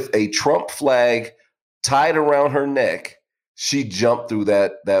with a Trump flag tied around her neck, she jumped through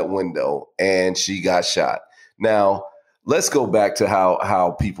that window and she got shot. Now, let's go back to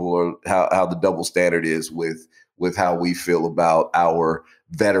how people are, how the double standard is with how we feel about our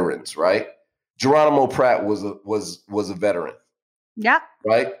veterans, right? Geronimo Pratt was a veteran. Yeah.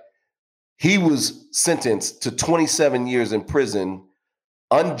 Right? He was sentenced to 27 years in prison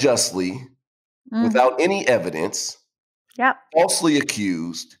unjustly, without any evidence, falsely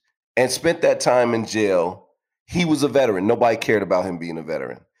accused, and spent that time in jail. He was a veteran. Nobody cared about him being a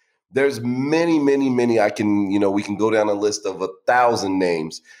veteran. There's many, many, many. We can go down a list of 1,000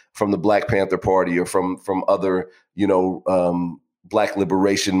 names from the Black Panther Party or from other, Black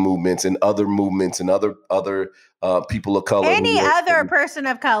liberation movements and other movements and other people of color. Any other person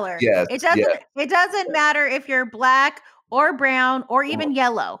of color. Yes. It doesn't matter if you're Black or brown or even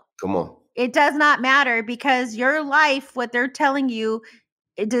yellow. Come on. It does not matter because your life, what they're telling you,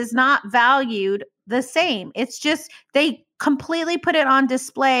 it does not valued the same. It's just they completely put it on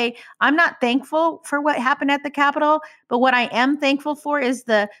display. I'm not thankful for what happened at the Capitol, but what I am thankful for is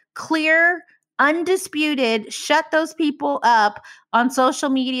the clear, undisputed, shut those people up on social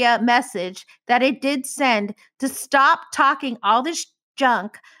media message that it did send to stop talking all this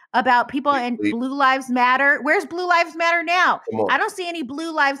junk about people and Blue Lives Matter. Where's Blue Lives Matter now? I don't see any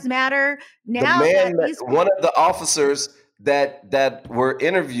Blue Lives Matter now. One of the officers that were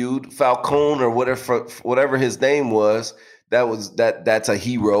interviewed, Falcone or whatever his name was, that's a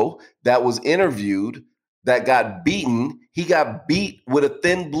hero that was interviewed, that got beaten. He got beat with a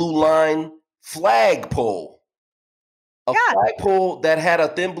thin blue line flagpole. Flagpole that had a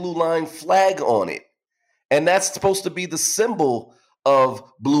thin blue line flag on it. And that's supposed to be the symbol of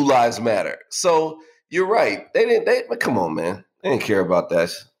Blue Lives Matter. So you're right. But come on, man. They didn't care about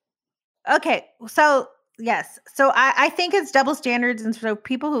that. Okay. So yes. So I think it's double standards. And so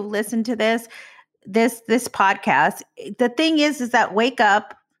people who listen to this podcast, the thing is that wake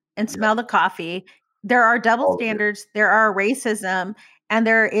up and smell the coffee. There are double standards. There are racism. and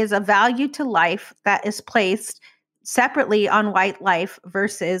there is a value to life that is placed separately on white life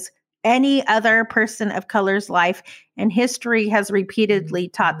versus any other person of color's life. And history has repeatedly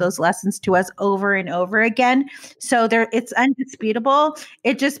taught those lessons to us over and over again. So it's undisputable.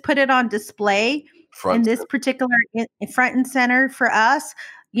 It just put it on display in this particular front and center for us,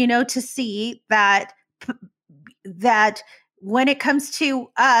 to see that when it comes to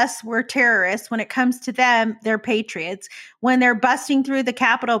us, we're terrorists. When it comes to them, they're patriots. When they're busting through the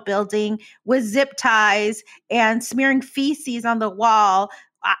Capitol building with zip ties and smearing feces on the wall,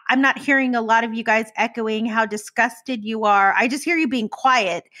 I'm not hearing a lot of you guys echoing how disgusted you are. I just hear you being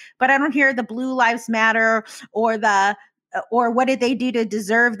quiet, but I don't hear the Blue Lives Matter or what did they do to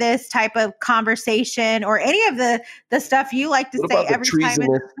deserve this type of conversation or any of the stuff you like to say every time.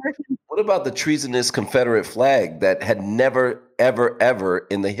 What about the treasonous Confederate flag that had never, ever, ever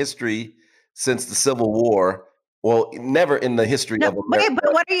in the history since the Civil War? Well, never in the history of America. Wait,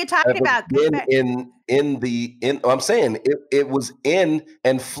 but what are you talking about? I'm saying it was in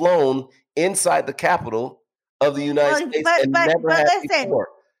and flown inside the Capitol of the United States and never had before.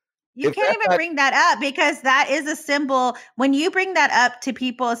 You can't even bring that up because that is a symbol. When you bring that up to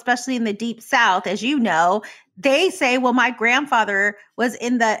people, especially in the Deep South, as you know, they say, well, my grandfather was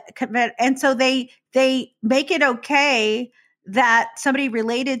in the, and so they make it okay that somebody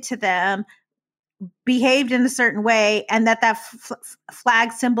related to them behaved in a certain way and that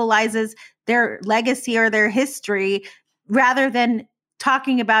flag symbolizes their legacy or their history rather than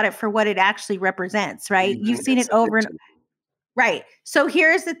talking about it for what it actually represents, right? You've seen it over and right. So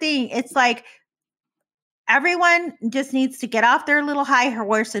here's the thing. It's like everyone just needs to get off their little high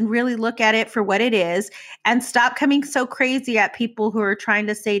horse and really look at it for what it is and stop coming so crazy at people who are trying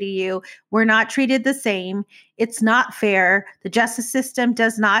to say to you, we're not treated the same. It's not fair. The justice system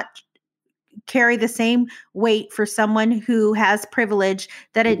does not carry the same weight for someone who has privilege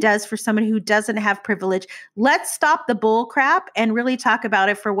that it does for someone who doesn't have privilege. Let's stop the bull crap and really talk about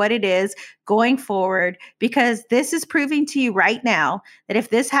it for what it is going forward, because this is proving to you right now that if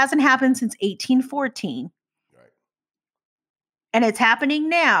this hasn't happened since 1814, and it's happening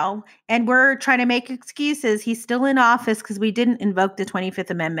now, and we're trying to make excuses. He's still in office because we didn't invoke the 25th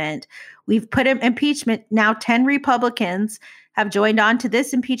Amendment. We've put him impeachment. Now 10 Republicans have joined on to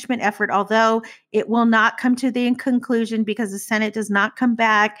this impeachment effort, although it will not come to the conclusion because the Senate does not come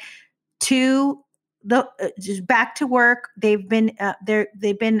back to back to work. They've been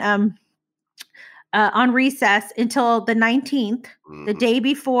on recess until the 19th, the day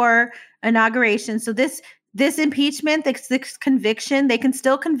before inauguration. So this impeachment, this conviction, they can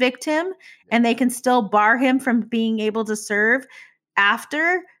still convict him and they can still bar him from being able to serve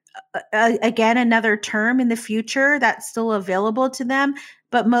after again another term in the future that's still available to them.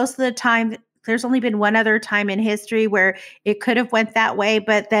 But most of the time, there's only been one other time in history where it could have went that way,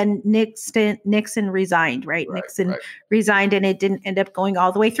 but then Nixon resigned, right? Nixon resigned and it didn't end up going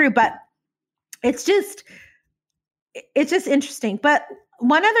all the way through. But it's just interesting. But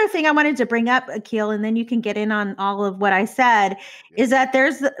one other thing I wanted to bring up, Akil, and then you can get in on all of what I said, is that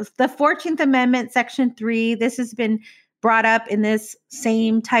there's the 14th Amendment, Section 3. This has been brought up in this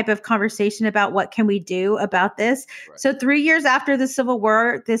same type of conversation about what can we do about this. Right. So 3 years after the Civil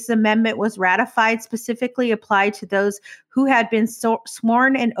War, this amendment was ratified, specifically applied to those who had been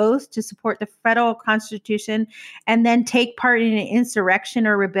sworn an oath to support the federal Constitution and then take part in an insurrection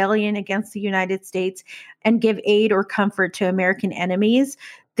or rebellion against the United States and give aid or comfort to American enemies.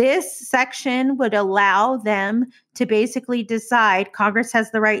 This section would allow them to basically decide. Congress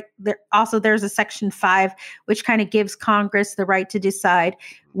has the right. Also, there's a Section 5, which kind of gives Congress the right to decide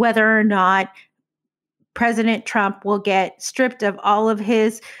whether or not President Trump will get stripped of all of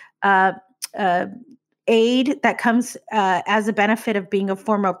his aid that comes as a benefit of being a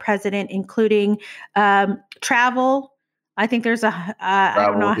former president, including travel. I think there's I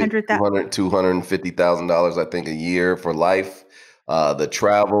don't know, $250,000, I think, a year for life. The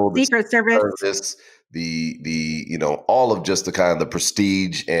travel, Secret Service, the all of just the kind of the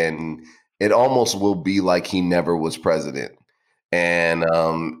prestige, and it almost will be like he never was president. And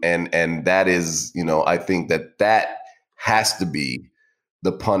that is, I think that has to be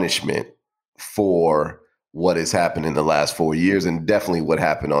the punishment for what has happened in the last 4 years, and definitely what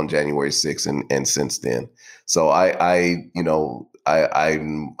happened on January 6th and since then. So I'm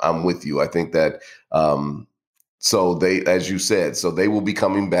with you. I think that. So they, as you said, so they will be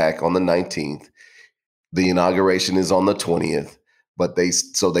coming back on the 19th. The inauguration is on the 20th, but they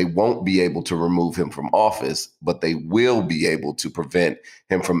won't be able to remove him from office, but they will be able to prevent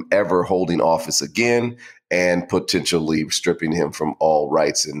him from ever holding office again and potentially stripping him from all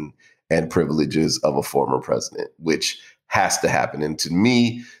rights and privileges of a former president, which has to happen. And to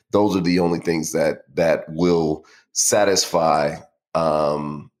me, those are the only things that will satisfy,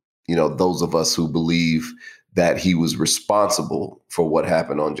 those of us who believe that he was responsible for what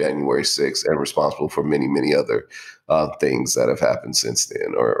happened on January 6th and responsible for many, many other things that have happened since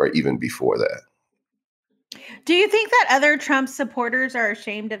then, or even before that. Do you think that other Trump supporters are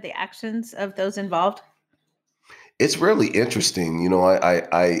ashamed of the actions of those involved? It's really interesting.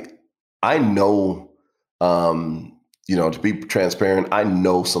 I know, to be transparent, I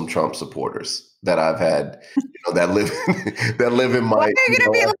know some Trump supporters that I've had, that live that live in my. Why are you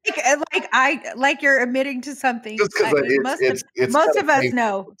going to be like you're admitting to something? Just because most of us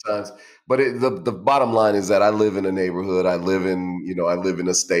know. Sometimes. But the bottom line is that I live in a neighborhood. I live in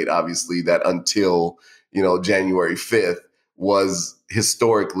a state, obviously, that until January 5th was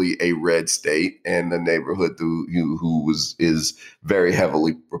historically a red state, and the neighborhood is very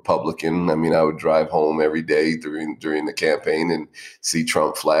heavily Republican. I mean, I would drive home every day during the campaign and see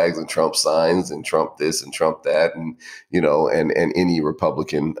Trump flags and Trump signs and Trump this and Trump that, and and any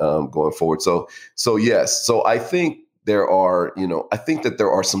Republican going forward. So yes, so I think there are that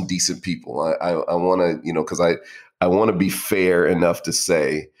there are some decent people. I want to because I want to be fair enough to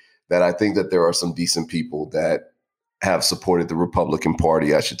say that I think that there are some decent people that have supported the Republican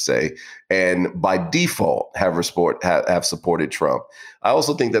Party, I should say, and by default have supported Trump. I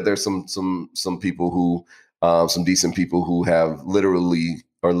also think that there's some people who, some decent people who have literally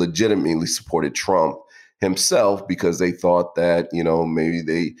or legitimately supported Trump himself because they thought that maybe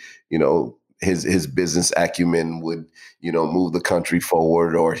they his business acumen would move the country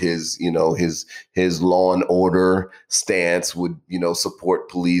forward, or his law and order stance would support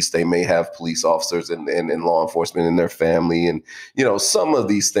police. They may have police officers and law enforcement in their family, and some of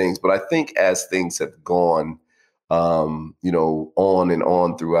these things. But I think as things have gone on and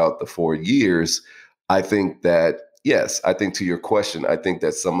on throughout the 4 years, I think that yes, I think to your question, I think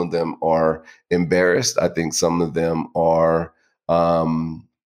that some of them are embarrassed. I think some of them are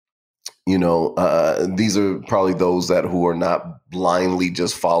these are probably those who are not blindly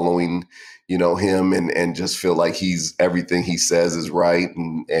just following, him and just feel like everything he says is right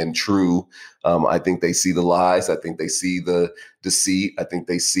and true. I think they see the lies. I think they see the deceit. I think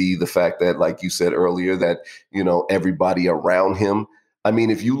they see the fact that, like you said earlier, that, everybody around him. I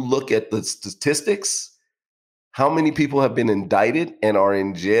mean, if you look at the statistics, how many people have been indicted and are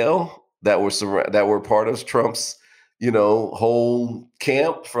in jail that were part of Trump's whole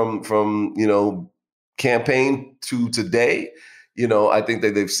camp from campaign to today. I think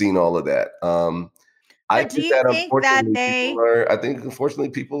that they've seen all of that. I think unfortunately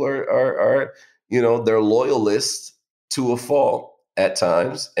people are they're loyalists to a fault at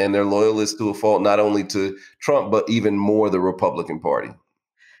times, and they're loyalists to a fault not only to Trump but even more the Republican Party.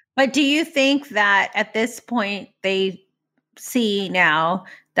 But do you think that at this point they see now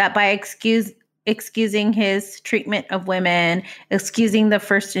that by excusing his treatment of women, excusing the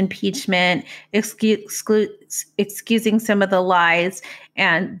first impeachment, excusing some of the lies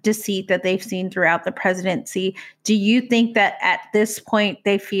and deceit that they've seen throughout the presidency, do you think that at this point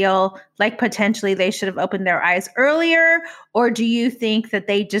they feel like potentially they should have opened their eyes earlier? Or do you think that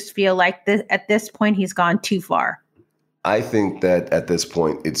they just feel like at this point he's gone too far? I think that at this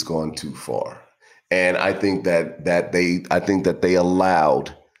point it's gone too far. And I think that they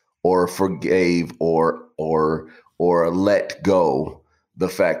allowed or forgave or let go the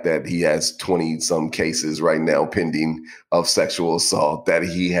fact that he has 20 some cases right now pending of sexual assault, that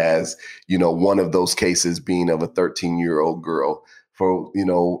he has, one of those cases being of a 13-year-old girl, for,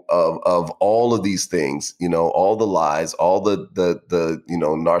 of all of these things, all the lies, all the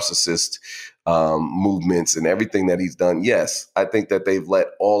narcissist movements and everything that he's done. Yes, I think that they've let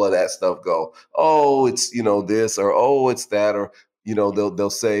all of that stuff go. Oh, it's, this, or, oh, it's that, or,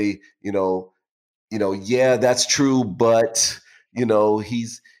 they'll say, yeah, that's true, but,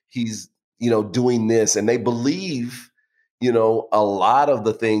 he's doing this, and they believe, a lot of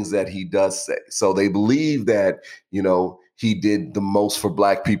the things that he does say. So they believe that, he did the most for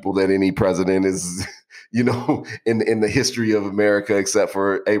Black people that any president is, in the history of America, except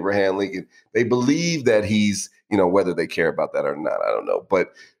for Abraham Lincoln. They believe that he's, whether they care about that or not, I don't know.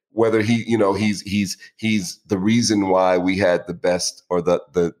 But whether he, he's the reason why we had the best or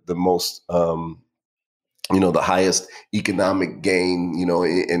the most, the highest economic gain,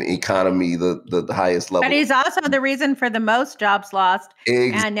 in economy, the highest level. But he's also the reason for the most jobs lost.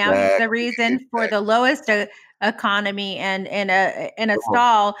 Exactly. And now he's the reason for the lowest economy and in a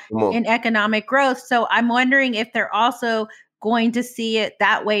stall in economic growth. So I'm wondering if they're also going to see it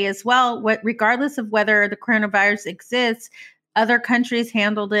that way as well, regardless of whether the coronavirus exists, other countries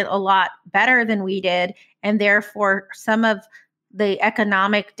handled it a lot better than we did. And therefore, some of the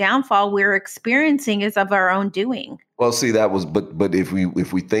economic downfall we're experiencing is of our own doing. Well, see, that was, but if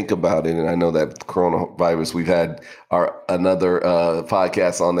we think about it, and I know that coronavirus, we've had another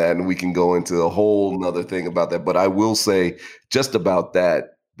podcast on that, and we can go into a whole nother thing about that. But I will say just about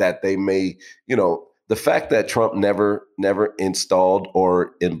that they may, the fact that Trump never installed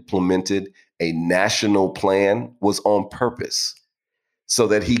or implemented a national plan was on purpose, so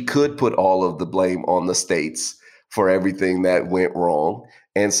that he could put all of the blame on the states for everything that went wrong.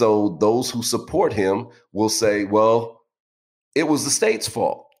 And so those who support him will say, well, it was the state's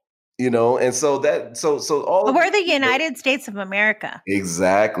fault, and so all But we're the United States of America.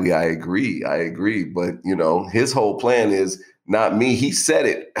 Exactly. I agree. But, his whole plan is not me. He said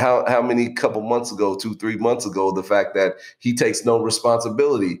it how many couple months ago, 2-3 months ago, the fact that he takes no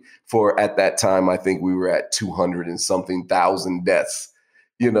responsibility for, at that time, I think we were at 200 and something thousand deaths.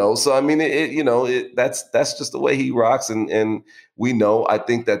 So I mean, that's just the way he rocks, and we know. I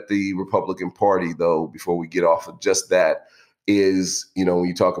think that the Republican Party, though, before we get off of just that, is when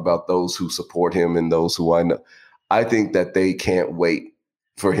you talk about those who support him and those who I know, I think that they can't wait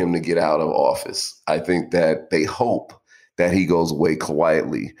for him to get out of office. I think that they hope that he goes away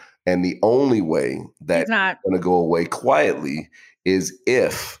quietly, and the only way that he's going to go away quietly is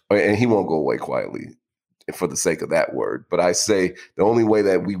and he won't go away quietly, for the sake of that word. But I say the only way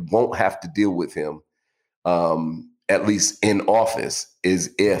that we won't have to deal with him, at least in office,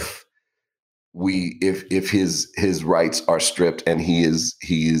 is if his rights are stripped and he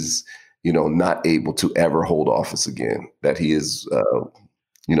is not able to ever hold office again, that he is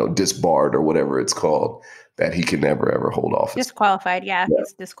disbarred or whatever it's called, that he can never ever hold office. Disqualified. Yeah.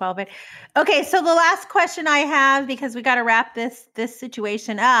 He's disqualified. Okay, so the last question I have, because we got to wrap this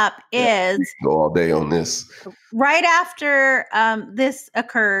situation up, is go all day on this. Right after this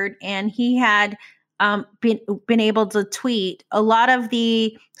occurred, and he had been able to tweet, a lot of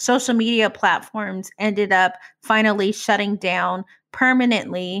the social media platforms ended up finally shutting down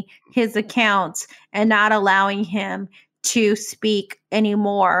permanently his accounts and not allowing him to speak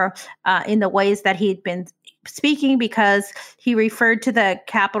anymore in the ways that he'd been speaking, because he referred to the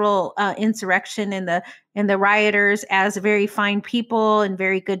Capitol insurrection and the rioters as very fine people and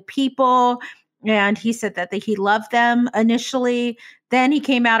very good people. And he said that he loved them initially. Then he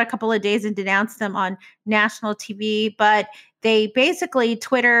came out a couple of days and denounced them on national TV. But they basically,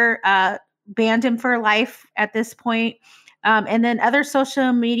 Twitter banned him for life at this point. And then other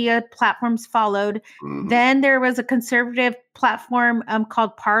social media platforms followed. Mm-hmm. Then there was a conservative platform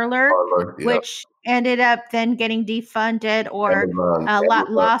called Parler, which ended up then getting defunded or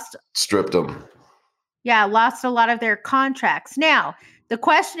lost. Stripped them. Yeah, lost a lot of their contracts. Now, the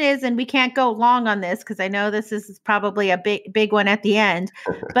question is, and we can't go long on this because I know this is probably a big one at the end,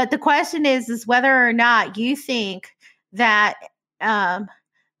 but the question is whether or not you think that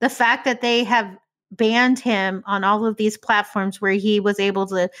the fact that they have banned him on all of these platforms where he was able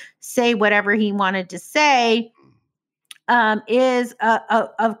to say whatever he wanted to say is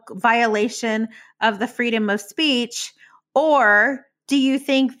a violation of the freedom of speech, or do you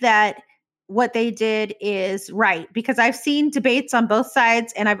think that what they did is right? Because I've seen debates on both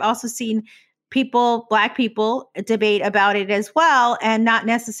sides, and I've also seen Black people debate about it as well, and not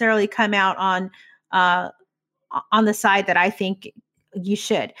necessarily come out on the side that I think you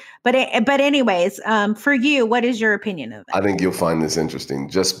should. But anyways, for you, what is your opinion of that? I think you'll find this interesting,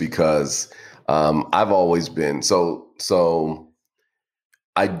 just because I've always been so.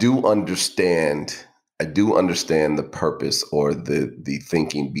 I do understand the purpose or the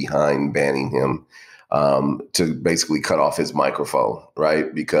thinking behind banning him, to basically cut off his microphone,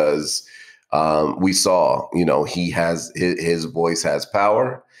 right? Because we saw, he has his voice has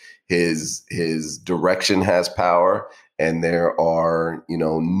power, his direction has power, and there are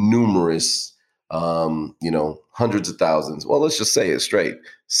numerous hundreds of thousands. Well, let's just say it straight: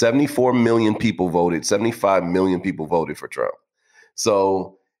 74 million people voted, 75 million people voted for Trump.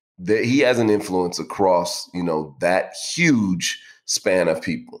 So he has an influence across, that huge span of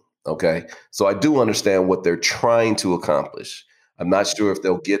people. Okay. So I do understand what they're trying to accomplish. I'm not sure if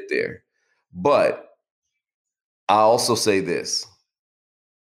they'll get there, but I also say this.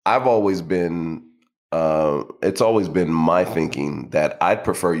 I've always been, it's always been my thinking that I'd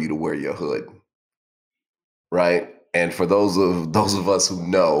prefer you to wear your hood. Right. And for those of us who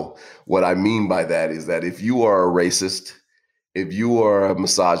know what I mean by that, is that if you are a racist, if you are a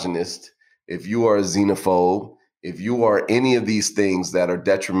misogynist, if you are a xenophobe, if you are any of these things that are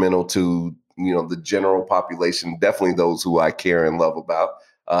detrimental to, the general population, definitely those who I care and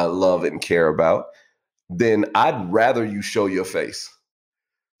love and care about, then I'd rather you show your face.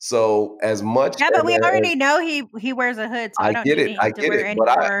 So as much, Yeah, but we already know he wears a hood, so I don't get need it, him to wear any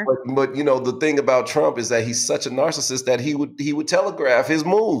more. but you know, the thing about Trump is that he's such a narcissist that he would telegraph his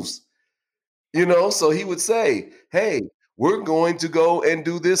moves. You know, so he would say, "Hey, we're going to go and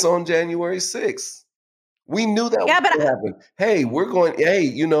do this on January 6th. We knew that was going to happen. Hey, we're going. Hey,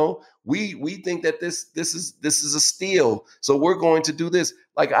 you know, we think that this is a steal, so we're going to do this.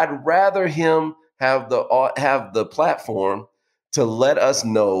 Like, I'd rather him have the platform to let us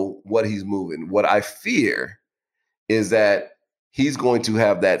know what he's moving. What I fear is that he's going to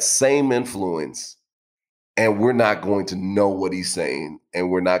have that same influence, and we're not going to know what he's saying, and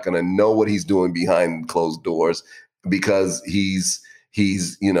we're not going to know what he's doing behind closed doors because he's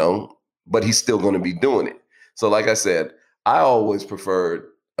you know, but he's still going to be doing it. So like I said, I always preferred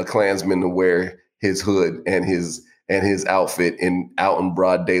a Klansman to wear his hood and his outfit out in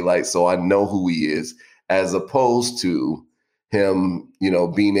broad daylight, so I know who he is, as opposed to him, you know,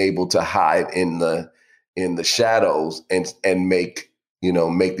 being able to hide in the shadows and make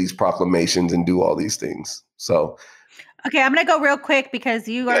these proclamations and do all these things. So, okay, I'm going to go real quick because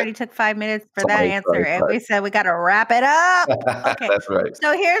you already took 5 minutes for that answer. And we said we got to wrap it up. Okay. That's right.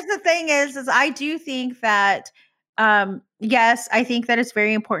 So here's the thing is I do think that, yes, I think that it's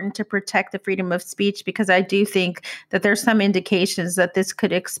very important to protect the freedom of speech, because I do think that there's some indications that this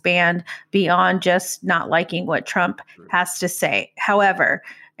could expand beyond just not liking what Trump has to say. However,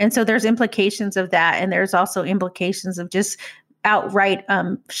 and so there's implications of that. And there's also implications of just outright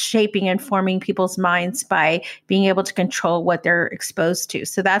shaping and forming people's minds by being able to control what they're exposed to.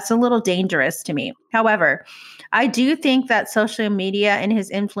 So that's a little dangerous to me. However, I do think that social media and his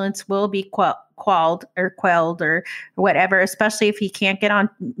influence will be quelled or whatever, especially if he can't get on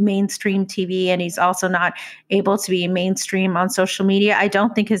mainstream TV and he's also not able to be mainstream on social media. I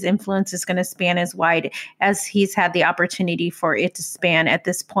don't think his influence is going to span as wide as he's had the opportunity for it to span at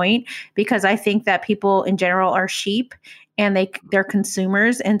this point, because I think that people in general are sheep and they're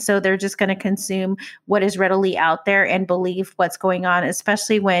consumers. And so they're just going to consume what is readily out there and believe what's going on,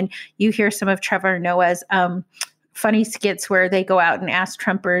 especially when you hear some of Trevor Noah's funny skits where they go out and ask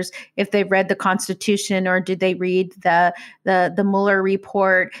Trumpers if they've read the Constitution or did they read the Mueller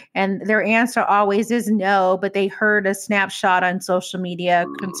report, and their answer always is no, but they heard a snapshot on social media,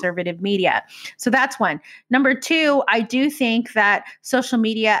 conservative media. So that's one. Number two, I do think that social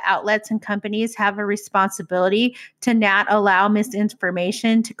media outlets and companies have a responsibility to not allow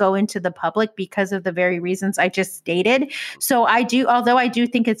misinformation to go into the public because of the very reasons I just stated. So although I do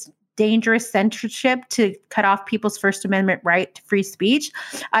think it's dangerous censorship to cut off people's First Amendment right to free speech,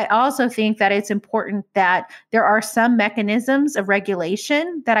 I also think that it's important that there are some mechanisms of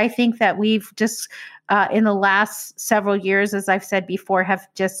regulation that I think that we've just in the last several years, as I've said before, have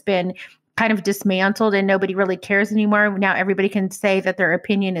just been kind of dismantled and nobody really cares anymore. Now everybody can say that their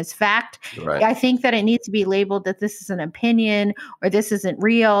opinion is fact. Right. I think that it needs to be labeled that this is an opinion or this isn't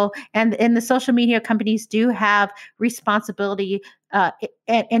real. And the social media companies do have responsibility.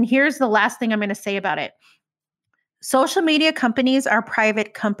 And here's the last thing I'm going to say about it. Social media companies are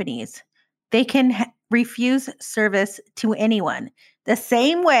private companies. They can refuse service to anyone. The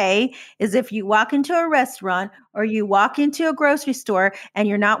same way as if you walk into a restaurant or you walk into a grocery store and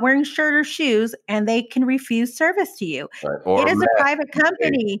you're not wearing shirt or shoes and they can refuse service to you. Right. It is a private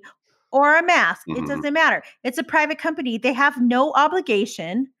company or a mask. Mm-hmm. It doesn't matter. It's a private company. They have no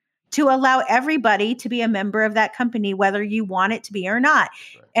obligation to allow everybody to be a member of that company, whether you want it to be or not.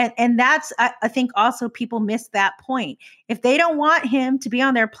 Right. And that's, I think also people miss that point. If they don't want him to be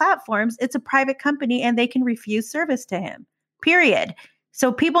on their platforms, it's a private company and they can refuse service to him, period.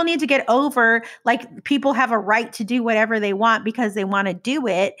 So people need to get over, like, people have a right to do whatever they want because they want to do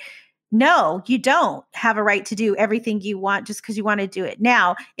it. No, you don't have a right to do everything you want just because you want to do it.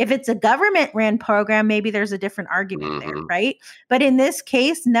 Now, if it's a government ran program, maybe there's a different argument there, right? But in this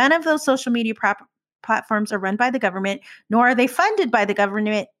case, none of those social media platforms are run by the government, nor are they funded by the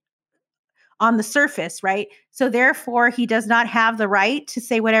government on the surface, right? So therefore, he does not have the right to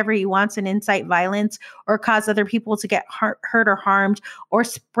say whatever he wants and incite violence or cause other people to get hurt or harmed or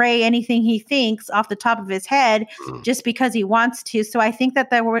spray anything he thinks off the top of his head just because he wants to. So I think that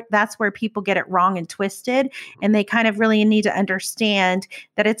that's where people get it wrong and twisted, and they kind of really need to understand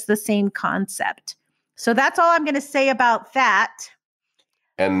that it's the same concept. So that's all I'm going to say about that.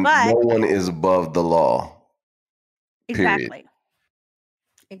 And no one is above the law. Exactly. Period.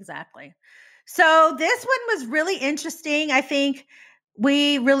 Exactly. So this one was really interesting. I think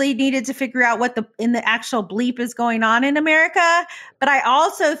we really needed to figure out what in the actual bleep is going on in America. But I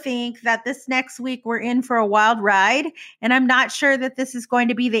also think that this next week we're in for a wild ride. And I'm not sure that this is going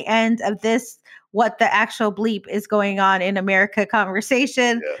to be the end of this what the actual bleep is going on in America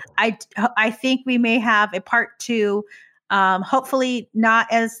conversation. Yeah. I think we may have a part 2, hopefully not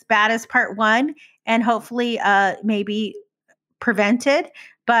as bad as part 1, and hopefully maybe prevented,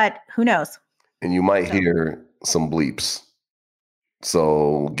 but who knows? And you might hear some bleeps.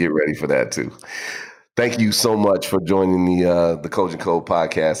 So get ready for that too. Thank you so much for joining the Coach and Code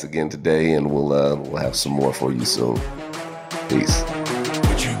podcast again today, and we'll have some more for you soon. Peace.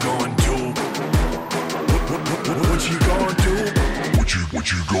 What you gonna do? What you gonna do?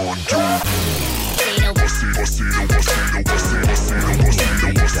 What you gonna do?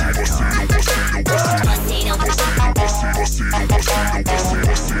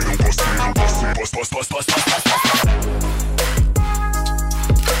 Bust.